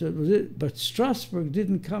 Yeah. So it was it. But Strasberg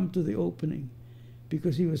didn't come to the opening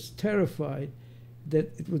because he was terrified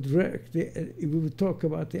that it would wreck, we would talk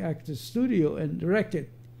about the Actors Studio and wreck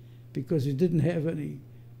it because it didn't have any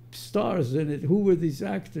stars in it. Who were these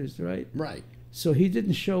actors, right? Right. So he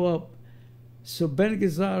didn't show up. So Ben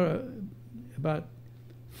Gazzara, about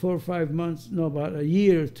 4 or 5 months, no, about a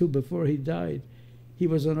year or two before he died, he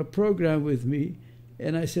was on a program with me,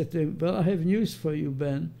 and I said to him, well, I have news for you,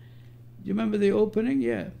 Ben. Do you remember the opening?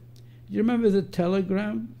 Yeah. Do you remember the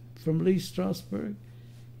telegram from Lee Strasberg?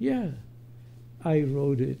 Yeah. I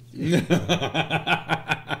wrote it.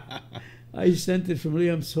 I sent it from Lee.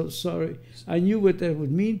 I'm so sorry. I knew what that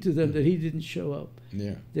would mean to them, that he didn't show up.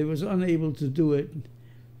 Yeah. They was unable to do it.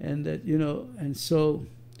 And that, you know, and so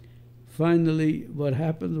finally what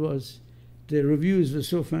happened was the reviews were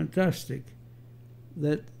so fantastic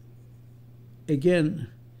that, again,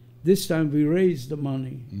 this time we raised the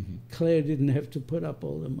money. Mm-hmm. Claire didn't have to put up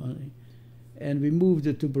all the money. And we moved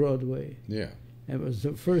it to Broadway. Yeah. It was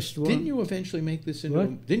the first one. Didn't you eventually make this into?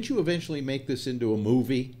 What? Didn't you eventually make this into a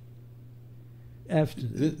movie? After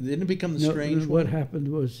Didn't it become the no, Strange what One?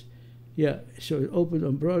 happened was, yeah, so it opened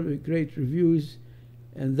on Broadway, great reviews,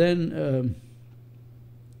 and then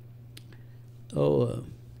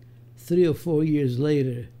 3 or 4 years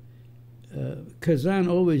later, Kazan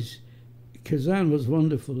was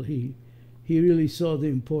wonderful. He really saw the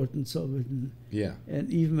importance of it, and, Yeah. and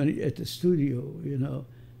even at the studio, you know,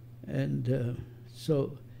 and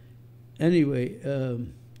so anyway,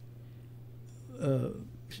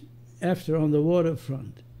 after On the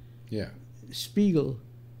Waterfront, Yeah. Spiegel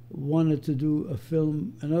wanted to do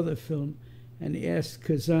another film, and he asked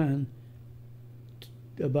Kazan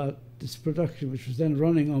about this production, which was then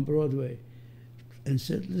running on Broadway, and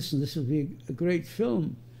said, listen, this will be a great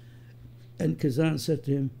film. And Kazan said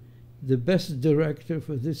to him, the best director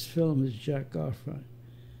for this film is Jack Garfein.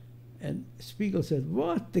 And Spiegel said,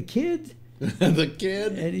 what, the kid? The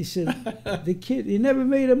kid? And he said, the kid, he never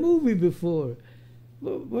made a movie before.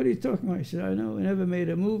 What are you talking about? He said, I know, he never made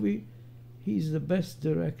a movie. He's the best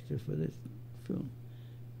director for this film.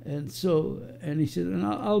 And so, and he said, and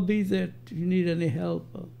I'll be there if you need any help,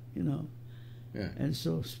 you know. Yeah. And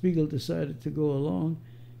so Spiegel decided to go along,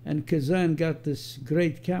 and Kazan got this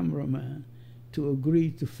great cameraman to agree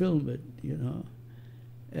to film it, you know.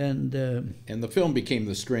 And the film became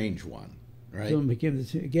The Strange One, right? film became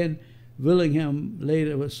this again. Willingham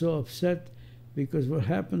later was so upset because what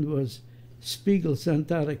happened was Spiegel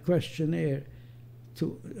sent out a questionnaire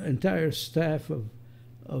to entire staff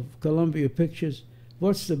of Columbia Pictures.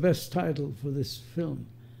 What's the best title for this film?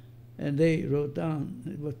 And they wrote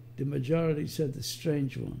down what the majority said, The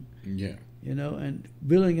Strange One. Yeah. You know, and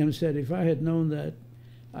Willingham said, if I had known that,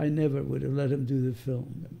 I never would have let him do the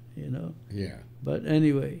film, you know. Yeah. But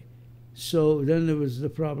anyway, so then there was the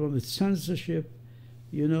problem with censorship,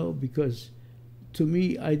 you know, because to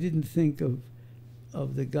me, I didn't think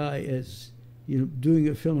of the guy as, you know, doing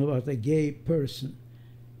a film about a gay person,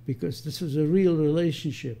 because this was a real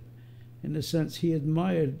relationship. In the sense, he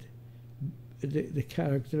admired the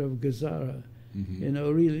character of Gazzara, Mm-hmm. you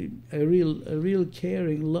know, really a real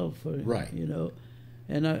caring love for him, Right. you know.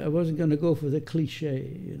 And I wasn't going to go for the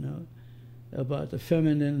cliche, you know, about the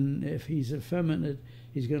feminine. If he's effeminate,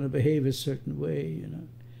 he's going to behave a certain way, you know.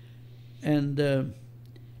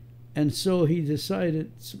 And so he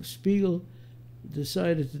decided, Spiegel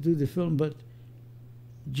decided to do the film, but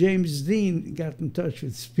James Dean got in touch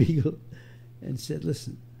with Spiegel and said,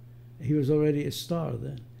 listen, he was already a star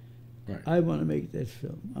then. Right. I want to make that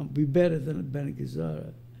film. I'll be better than Ben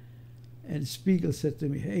Gazzara. And Spiegel said to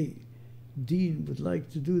me, hey, Dean would like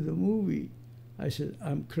to do the movie. I said,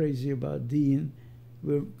 I'm crazy about Dean.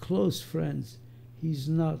 We're close friends. He's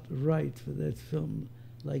not right for that film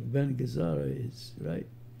like Ben Gazzara is, right?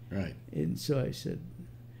 Right. And so I said,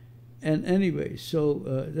 and anyway, so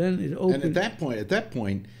then it opened. And at that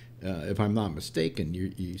point, if I'm not mistaken,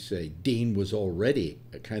 you say Dean was already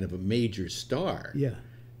a kind of a major star. Yeah.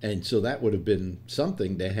 And so that would have been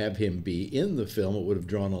something to have him be in the film. It would have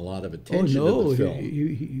drawn a lot of attention to the film.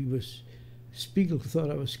 He was, Spiegel thought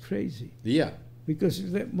I was crazy. Yeah. Because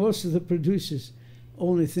most of the producers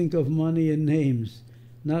only think of money and names,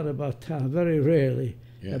 not about talent, very rarely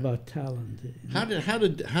about talent. How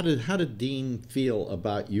did Dean feel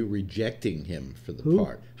about you rejecting him for the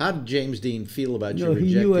part? How did James Dean feel about you rejecting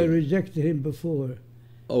him? No, he knew I rejected him before.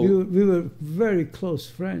 Oh. We were very close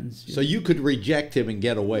friends. So you could reject him and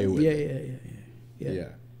get away with it. Yeah.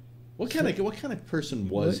 What kind of person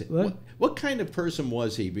was he? What kind of person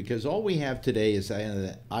was he? Because all we have today is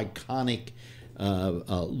that iconic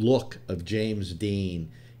look of James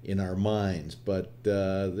Dean in our minds, but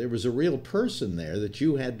there was a real person there that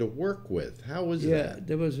you had to work with. How was that? Yeah,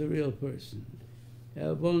 there was a real person.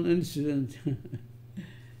 One incident,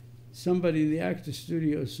 somebody in the actor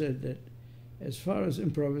studio said that as far as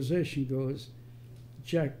improvisation goes,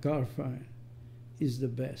 Jack Garfein is the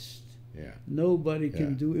best. Yeah. Nobody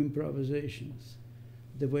can do improvisations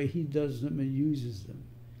the way he does them and uses them.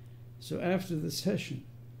 So after the session,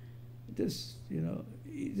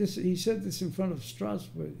 he said this in front of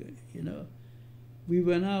Strasbourg, we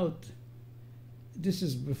went out, this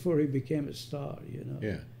is before he became a star,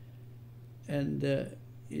 Yeah. And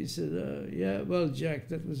he said, yeah, well, Jack,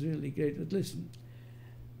 that was really great, but listen,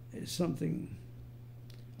 it's something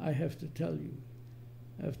I have to tell you,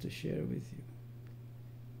 I have to share with you,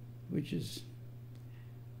 which is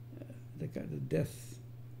the kind of death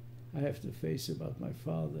I have to face about my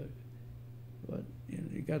father. But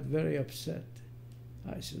he got very upset.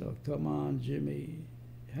 I said, oh, come on, Jimmy,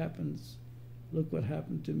 it happens. Look what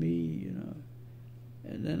happened to me,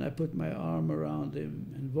 And then I put my arm around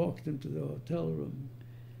him and walked him to the hotel room.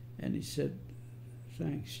 And he said,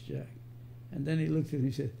 thanks, Jack. And then he looked at me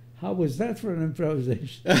and said, how was that for an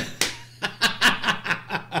improvisation?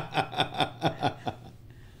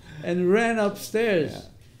 And ran upstairs.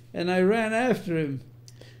 Yeah. And I ran after him.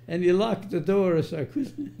 And he locked the door so I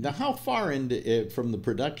couldn't. Now, how far into from the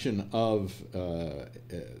production of the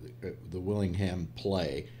Willingham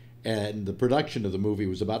play and the production of the movie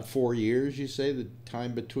was about 4 years, you say, the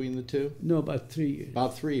time between the two? No, about 3 years.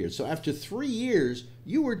 About 3 years. So after 3 years,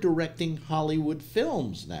 you were directing Hollywood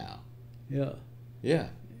films now. Yeah. Yeah.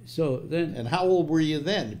 So then. And how old were you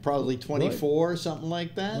then? Probably 24, something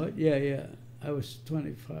like that? What? Yeah. I was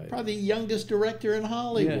 25. Probably the youngest director in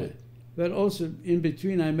Hollywood. Yeah. But also, in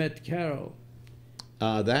between, I met Carol.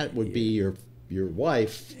 That would be your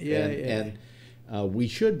wife. Yeah. And we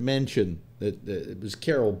should mention that it was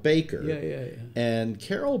Carol Baker. Yeah. And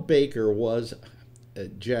Carol Baker was,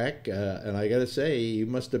 Jack, and I got to say, you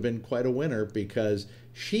must have been quite a winner because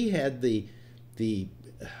she had the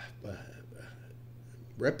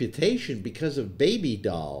reputation because of Baby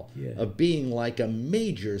Doll of being like a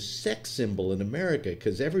major sex symbol in America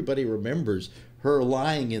because everybody remembers her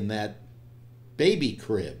lying in that baby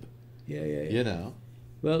crib. Yeah.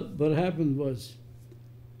 Well, what happened was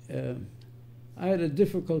I had a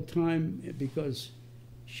difficult time because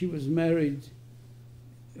she was married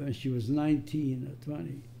when she was 19 or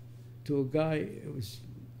 20 to a guy who was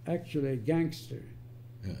actually a gangster.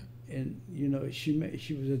 Yeah. And she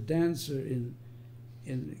was a dancer in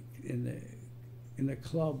a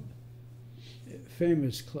club, a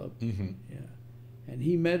famous club. Mm-hmm. Yeah. And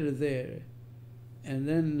he met her there. And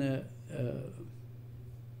then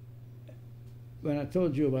when I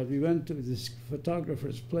told you about, we went to this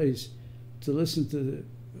photographer's place to listen to the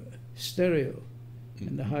stereo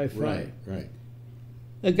and the hi-fi. Right.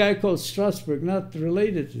 A guy called Strasbourg, not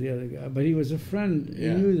related to the other guy, but he was a friend. He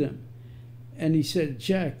knew them. And he said,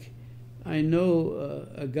 Jack, I know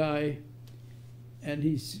a guy, and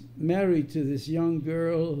he's married to this young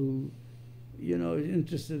girl who, is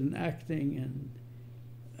interested in acting,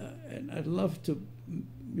 and I'd love to,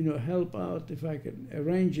 help out if I could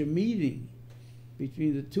arrange a meeting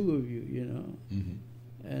between the two of you, Mm-hmm.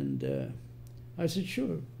 And I said,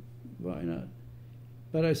 sure, why not?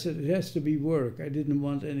 But I said, it has to be work. I didn't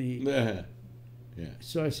want any. Yeah.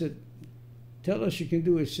 So I said, tell her she can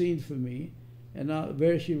do a scene for me, and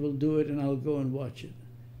where she will do it, and I'll go and watch it.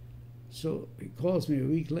 So he calls me a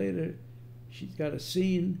week later. She's got a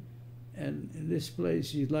scene, and in this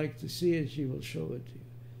place you'd like to see it, she will show it to you.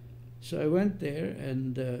 So I went there,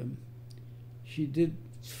 and she did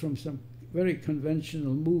from some very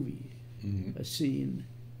conventional movie a scene,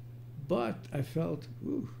 but I felt,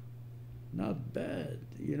 ooh, not bad,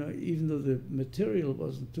 you know, even though the material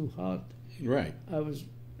wasn't too hot. Right.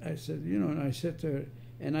 I said, you know, and I said to her,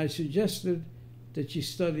 and I suggested that she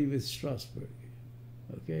study with Strasberg,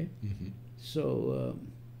 okay? So,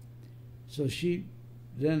 so she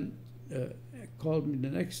then called me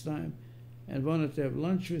the next time and wanted to have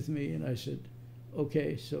lunch with me, and I said,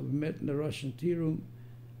 okay. So we met in the Russian tea room,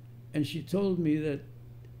 and she told me that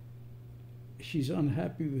she's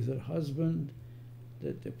unhappy with her husband,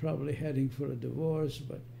 that they're probably heading for a divorce,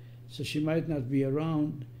 but so she might not be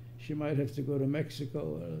around. She might have to go to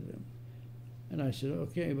Mexico. And I said,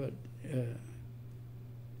 okay, but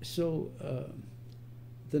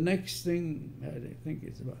the next thing, I think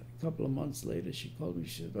it's about a couple of months later, she called me.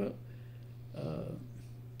 She said, well,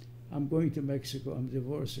 I'm going to Mexico. I'm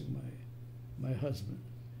divorcing my husband.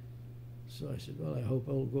 So I said, well, I hope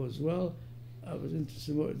all goes well. I was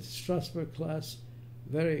interested more in the Strasberg class,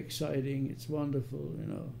 very exciting. It's wonderful, you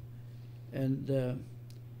know.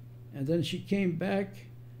 And then she came back,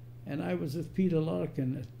 and I was with Peter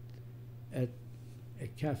Larkin at a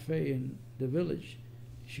cafe in the village.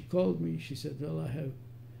 She called me. She said, well,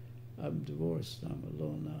 I'm divorced. I'm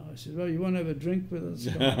alone now. I said, well, you want to have a drink with us?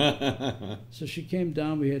 Come on. So she came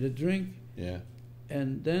down. We had a drink. Yeah.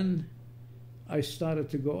 And then I started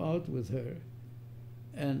to go out with her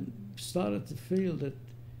and started to feel that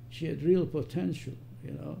she had real potential,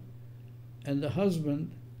 you know. And the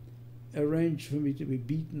husband arranged for me to be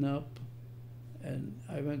beaten up, and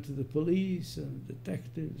I went to the police and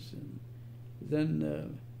detectives, and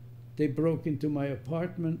then they broke into my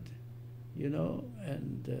apartment, you know,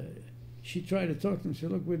 and she tried to talk to him. She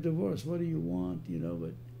said, look, we're divorced. What do you want? You know,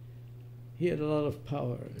 but he had a lot of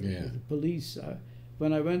power. Yeah. The police,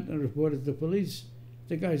 when I went and reported to the police,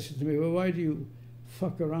 the guy said to me, well, why do you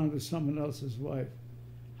fuck around with someone else's wife?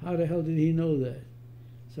 How the hell did he know that?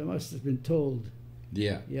 So I must have been told.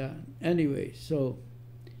 Yeah. Yeah. Anyway, so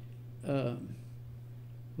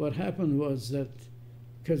what happened was that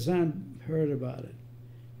Kazan heard about it,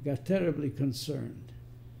 got terribly concerned,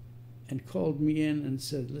 and called me in and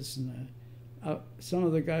said, listen, some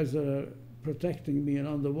of the guys that are protecting me and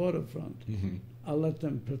on the waterfront, I'll let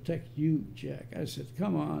them protect you, Jack. I said,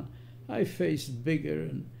 come on. I faced bigger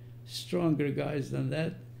and stronger guys than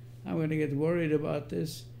that. I'm going to get worried about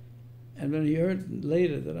this. And when he heard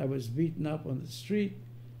later that I was beaten up on the street,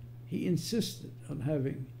 he insisted on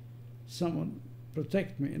having someone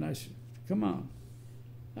protect me. And I said, come on.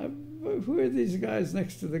 Who are these guys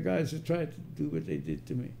next to the guys who tried to do what they did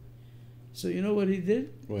to me? So you know what he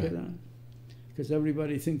did? Because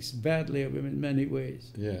everybody thinks badly of him in many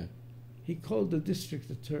ways. Yeah. He called the district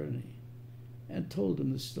attorney and told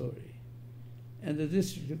him the story. And the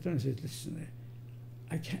district attorney said, listen,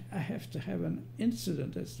 I have to have an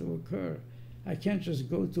incident that's to occur. I can't just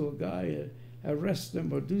go to a guy, arrest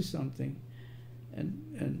him or do something.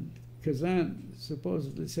 And Kazan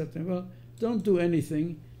supposedly said to him, well, don't do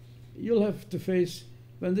anything. You'll have to face,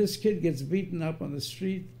 when this kid gets beaten up on the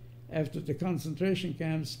street after the concentration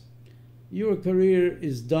camps, your career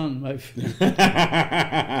is done, my friend.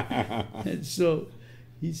 And so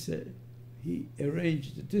he said, he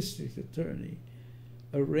arranged, the district attorney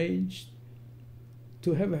arranged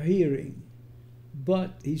to have a hearing,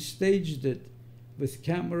 but he staged it with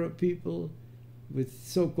camera people, with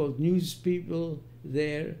so-called news people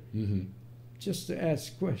there, just to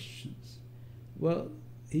ask questions. Well,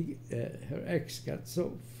 her ex got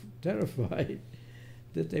so terrified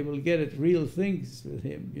that they will get at real things with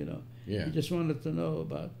him, you know. Yeah. He just wanted to know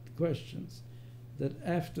about questions. That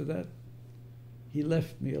after that, he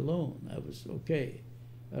left me alone. I was okay,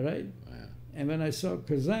 all right? Wow. And when I saw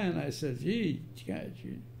Kazan, I said, gee, God,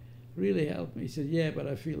 you really helped me. He said, yeah, but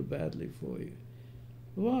I feel badly for you.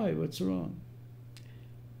 Why? What's wrong?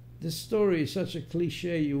 This story is such a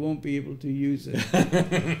cliche, you won't be able to use it.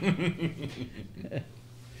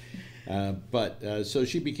 So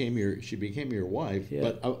she became your wife. Yeah.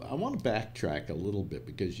 But I want to backtrack a little bit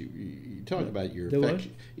because you talk about your the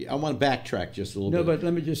affection. I want to backtrack just a little bit. No, but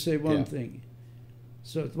let me just say one Yeah. thing.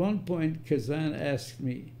 So at one point, Kazan asked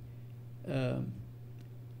me,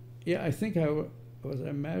 yeah, I think was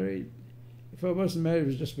I married? If I wasn't married, it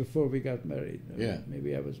was just before we got married. Yeah.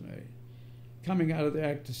 Maybe I was married. Coming out of the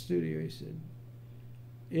actor studio, he said,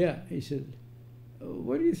 yeah, he said,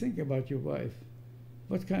 what do you think about your wife?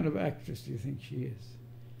 What kind of actress do you think she is?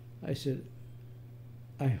 I said,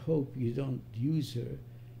 I hope you don't use her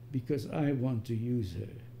because I want to use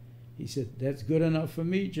her. He said, that's good enough for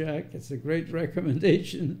me, Jack. It's a great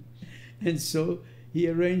recommendation. And so he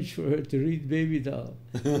arranged for her to read Baby Doll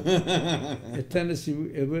at Tennessee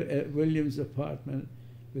Williams' apartment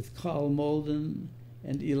with Carl Malden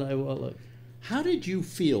and Eli Wallach. How did you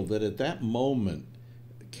feel that at that moment,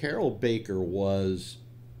 Carol Baker was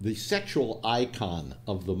the sexual icon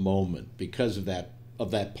of the moment because of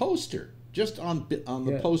that poster, just on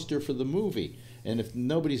the poster for the movie? And if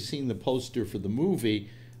nobody's seen the poster for the movie,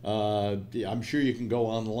 I'm sure you can go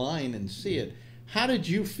online and see it. How did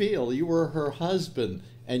you feel? You were her husband,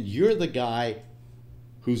 and you're the guy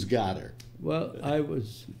who's got her. Well, I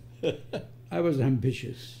was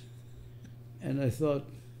ambitious, and I thought,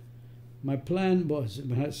 my plan was,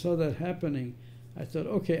 when I saw that happening, I thought,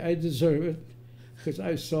 okay, I deserve it, because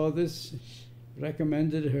I saw this,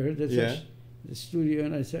 recommended her, the studio,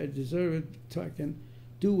 and I said, I deserve it, so I can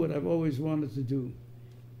do what I've always wanted to do.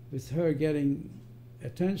 With her getting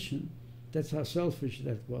attention, that's how selfish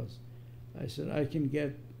that was. I said, I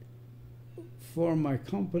can form my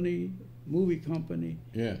company, movie company,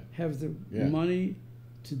 have the money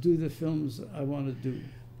to do the films I want to do.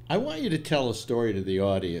 I want you to tell a story to the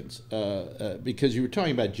audience, because you were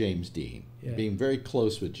talking about James Dean, being very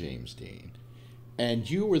close with James Dean. And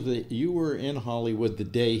you were in Hollywood the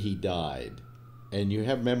day he died, and you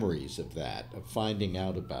have memories of that, of finding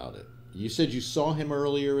out about it. You said you saw him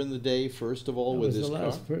earlier in the day, first of all, with his car? I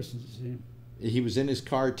was the last person to see him. He was in his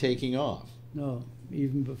car taking off. No,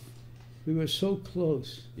 even before. We were so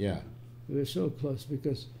close. Yeah. We were so close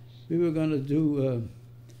because we were going to do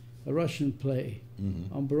a Russian play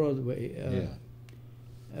on Broadway.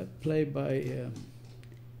 A play by,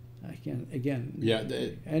 I can't, again. Yeah.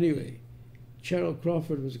 Anyway, Cheryl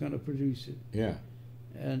Crawford was going to produce it. Yeah.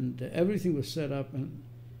 And everything was set up, and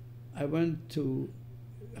I went to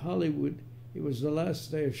Hollywood. It was the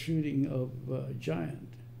last day of shooting of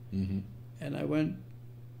Giant. And I went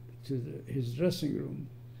to his dressing room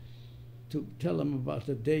to tell him about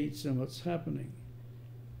the dates and what's happening.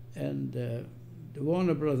 And the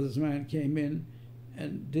Warner Brothers man came in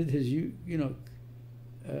and did his,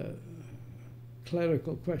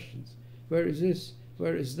 clerical questions. Where is this?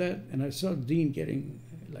 Where is that? And I saw Dean getting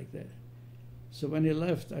like that. So when he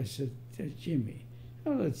left, I said, Jimmy,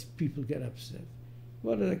 don't let people get upset.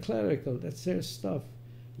 What are the clerical? That's their stuff.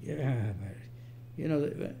 Yeah,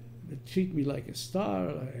 but, they treat me like a star,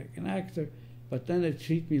 like an actor, but then they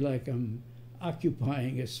treat me like I'm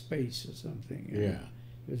occupying a space or something. Yeah.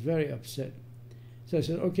 He was very upset. So I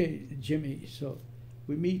said, okay, Jimmy, so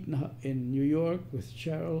we meet in New York with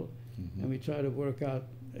Cheryl, and we try to work out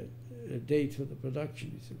a date for the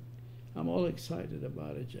production. He said, I'm all excited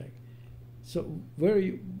about it, Jack. So what are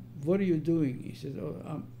you doing? He said,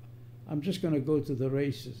 oh, I'm just going to go to the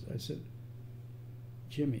races. I said,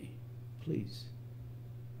 Jimmy, please,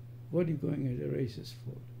 what are you going to the races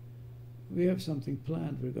for? We have something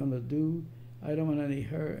planned we're going to do. I don't want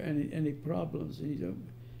any problems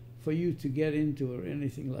for you to get into or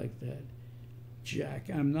anything like that. Jack,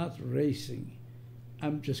 I'm not racing.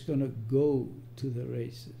 I'm just going to go to the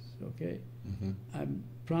races, okay? I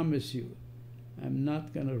promise you, I'm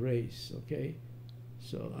not going to race, okay?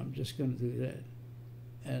 So I'm just going to do that.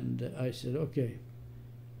 And I said, okay,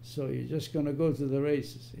 so you're just going to go to the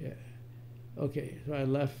races? Yeah. Okay, so I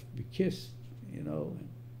left, we kissed, and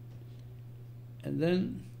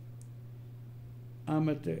then I'm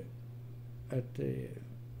at the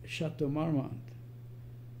Chateau Marmont,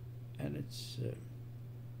 and it's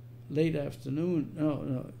late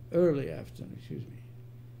afternoon, early afternoon, excuse me,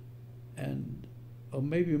 or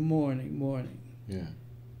maybe morning. Yeah.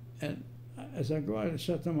 And as I go out of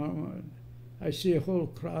Chateau Marmont, I see a whole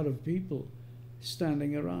crowd of people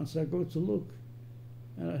standing around, so I go to look,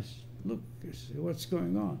 and I look, what's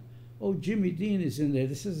going on? Oh, Jimmy Dean is in there.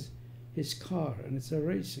 This is his car, and it's a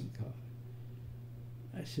racing car.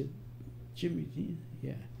 I said, Jimmy Dean?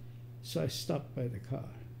 Yeah. So I stopped by the car.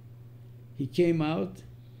 He came out.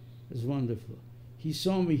 It was wonderful. He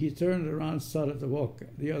saw me. He turned around, started to walk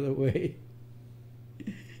the other way.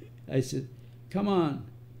 I said, come on.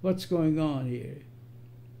 What's going on here?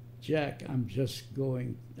 Jack, I'm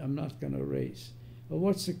not going to race. Well,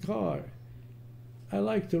 what's the car? I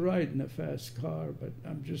like to ride in a fast car, but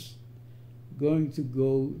I'm just going to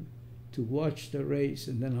go to watch the race,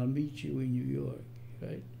 and then I'll meet you in New York,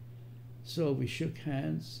 right? So we shook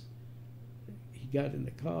hands. He got in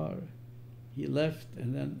the car. He left,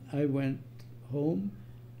 and then I went home.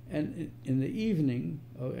 And in the evening,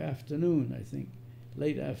 or afternoon, I think,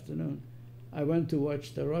 late afternoon, I went to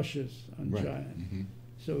watch the rushes on Giant.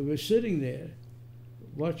 So we were sitting there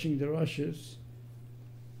watching the rushes,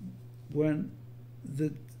 when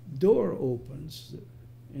the door opens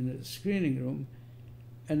in the screening room,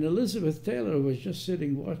 and Elizabeth Taylor was just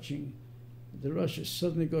sitting watching the Russians,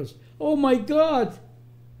 suddenly goes, "Oh my God!"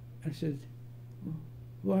 I said,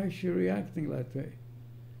 "Why is she reacting that way?"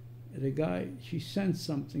 The guy, she sensed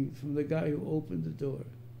something from the guy who opened the door.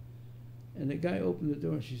 And the guy opened the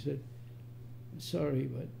door and she said, "Sorry,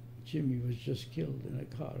 but Jimmy was just killed in a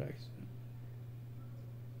car accident."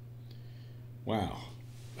 Wow.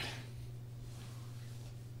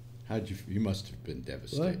 You must have been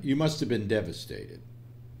devastated. What? You must have been devastated.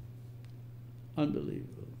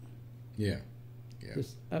 Unbelievable. Yeah. Yeah.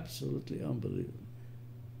 Just absolutely unbelievable.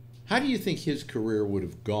 How do you think his career would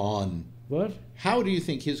have gone? What? How do you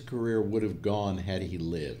think his career would have gone had he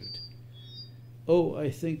lived? Oh, I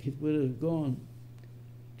think it would have gone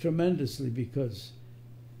tremendously because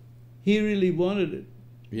he really wanted it.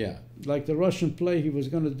 Yeah. Like the Russian play he was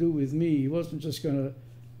going to do with me. He wasn't just going to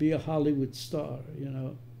be a Hollywood star, you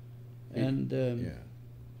know. And yeah.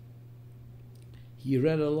 he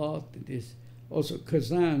read a lot. Also,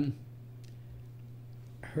 Kazan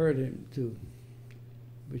hurt him too,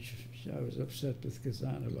 which I was upset with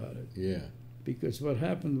Kazan about it. Yeah. Because what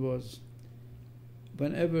happened was,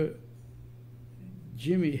 whenever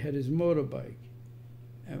Jimmy had his motorbike,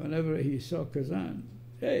 and whenever he saw Kazan,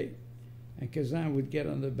 hey, and Kazan would get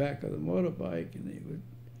on the back of the motorbike, and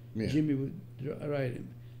Jimmy would ride him.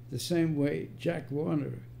 The same way Jack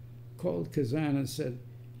Warner called Kazan and said,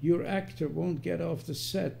 "Your actor won't get off the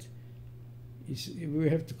set. We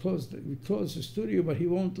have to close the studio, but he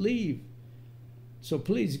won't leave. So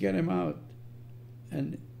please get him out."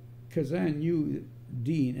 And Kazan knew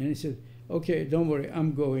Dean, and he said, "Okay, don't worry,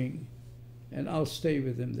 I'm going, and I'll stay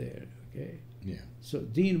with him there." Okay. Yeah. So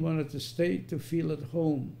Dean wanted to stay to feel at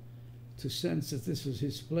home, to sense that this was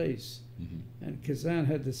his place, and Kazan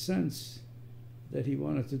had the sense that he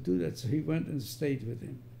wanted to do that, so he went and stayed with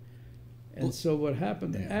him. And so what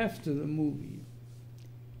happened after the movie,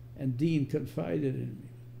 and Dean confided in me,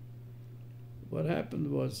 what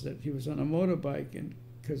happened was that he was on a motorbike and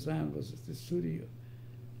Kazan was at the studio.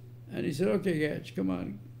 And he said, "Okay, Gatch, come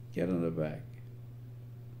on, get on the back."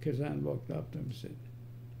 Kazan walked up to him and said,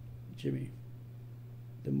 "Jimmy,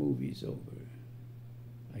 the movie's over.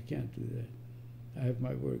 I can't do that. I have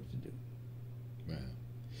my work to do." Wow.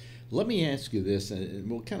 Let me ask you this, and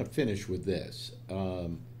we'll kind of finish with this.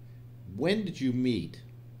 When did you meet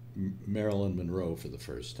Marilyn Monroe for the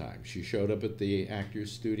first time? She showed up at the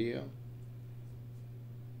Actors Studio?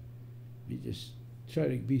 We just try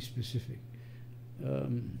to be specific.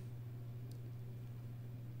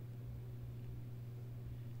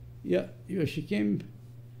 Yeah, she came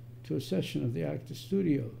to a session of the Actors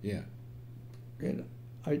Studio. Yeah. And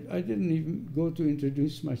I didn't even go to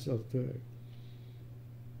introduce myself to her.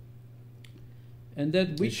 And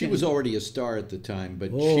that weekend, she was already a star at the time,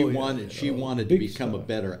 but she wanted to become a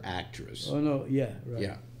better actress. Oh no, yeah, right.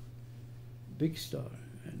 Yeah. Big star.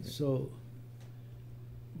 And so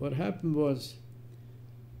what happened was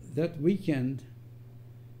that weekend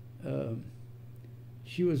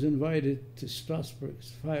she was invited to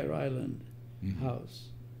Strasbourg's Fire Island house.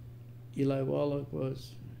 Eli Wallach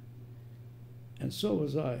was, and so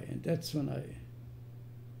was I. And that's when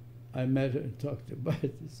I met her and talked about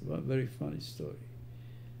it. It's a very funny story.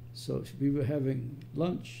 So we were having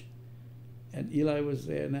lunch, and Eli was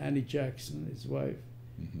there, and Annie Jackson, his wife,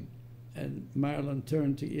 and Marilyn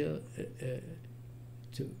turned to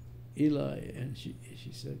Eli, and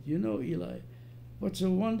she said, "You know, Eli, what's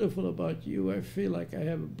so wonderful about you? I feel like I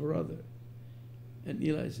have a brother." And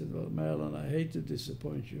Eli said, "Well, Marilyn, I hate to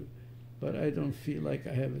disappoint you, but I don't feel like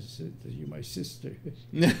I have a sister. You're my sister."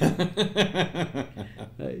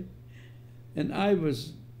 Right? And I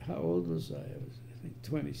was, how old was I? I was, I think,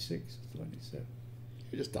 26 or 27.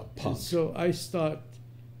 You're just a punk. And so I start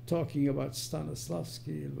talking about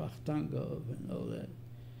Stanislavski and Vakhtangov and all that.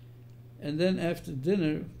 And then after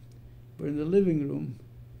dinner, we're in the living room,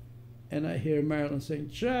 and I hear Marilyn saying,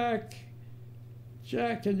 Jack,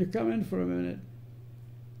 can you come in for a minute?"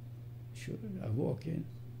 Sure, I walk in.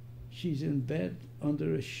 She's in bed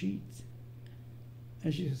under a sheet.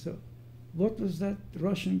 And she says, "So, what was that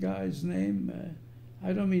Russian guy's name?"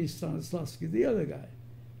 "I don't mean Stanislavski, the other guy."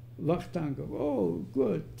 "Vakhtangov." "Oh,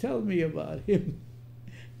 good. Tell me about him."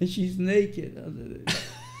 And she's naked under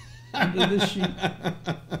the sheet.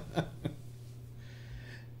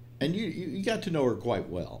 And you got to know her quite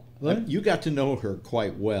well. What? You got to know her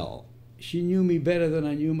quite well. She knew me better than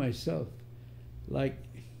I knew myself. Like,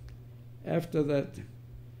 after that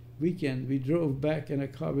weekend, we drove back in a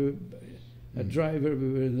car. A driver,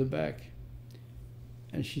 we were in the back.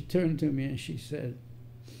 And she turned to me and she said,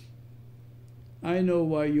 I know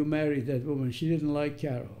why you married that woman. She didn't like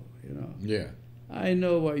Carol, you know. Yeah. I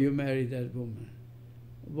know why you married that woman.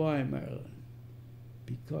 Why, Marilyn?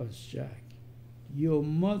 Because, Jack, your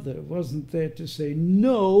mother wasn't there to say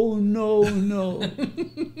no, no, no.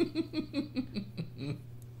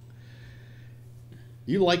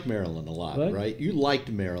 You like Marilyn a lot, What? right? You liked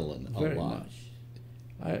Marilyn a Very lot. much.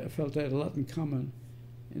 I felt I had a lot in common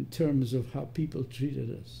in terms of how people treated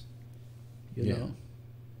us, you Yeah. know.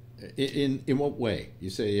 In what way? You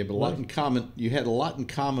say you have a lot What? in common. You had a lot in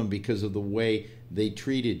common because of the way they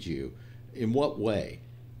treated you. In what way?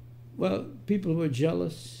 Well, people were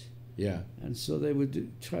jealous, Yeah. and so they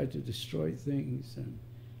would try to destroy things and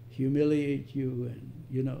humiliate you, and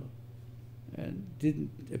you know, and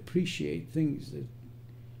didn't appreciate things that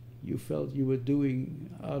you felt you were doing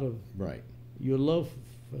out of Right. your love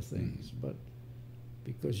for things, but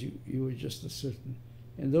because you were just a certain.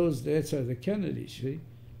 In those days, are the Kennedys, see?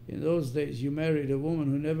 In those days, you married a woman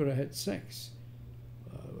who never had sex,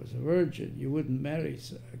 was a virgin. You wouldn't marry,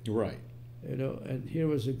 Right. you know. And here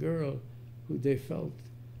was a girl who they felt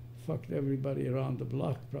fucked everybody around the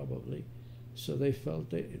block, probably, so they felt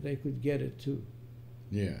they could get it too,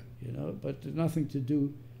 Yeah. you know. But nothing to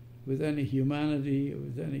do with any humanity or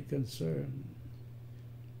with any concern.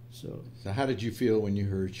 So So how did you feel when you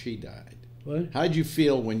heard she died? what? How did you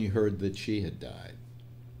feel when you heard that she had died?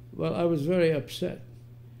 Well, I was very upset.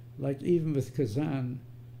 Like even with Kazan,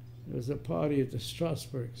 there was a party at the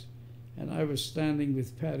Strasbergs, and I was standing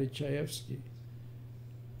with Patty Chayefsky,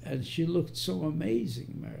 and she looked so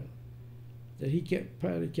amazing, Meryl, that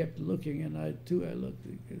Patty kept looking, and I too, I looked.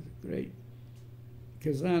 It was great.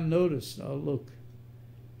 Kazan noticed our look.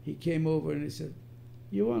 He came over and he said,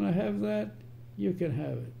 "You want to have that? You can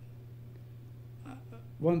have it."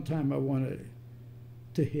 One time I wanted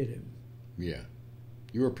to hit him. Yeah.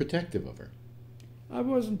 You were protective of her. I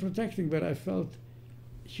wasn't protecting, but I felt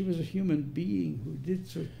she was a human being who did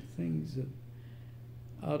certain things and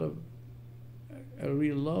out of a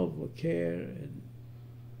real love or care, and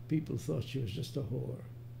people thought she was just a whore.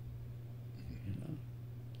 You know?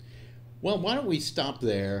 Well, why don't we stop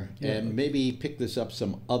there Yeah. and maybe pick this up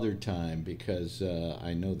some other time, because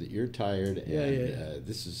I know that you're tired, and Yeah.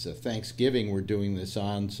 this is Thanksgiving we're doing this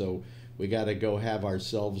on, so we got to go have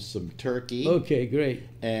ourselves some turkey. Okay, great.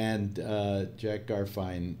 And Jack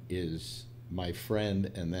Garfein is my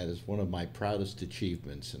friend, and that is one of my proudest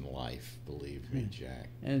achievements in life, believe me, Jack.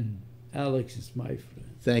 And Alex is my friend.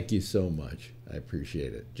 Thank you so much. I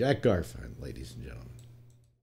appreciate it. Jack Garfein, ladies and gentlemen.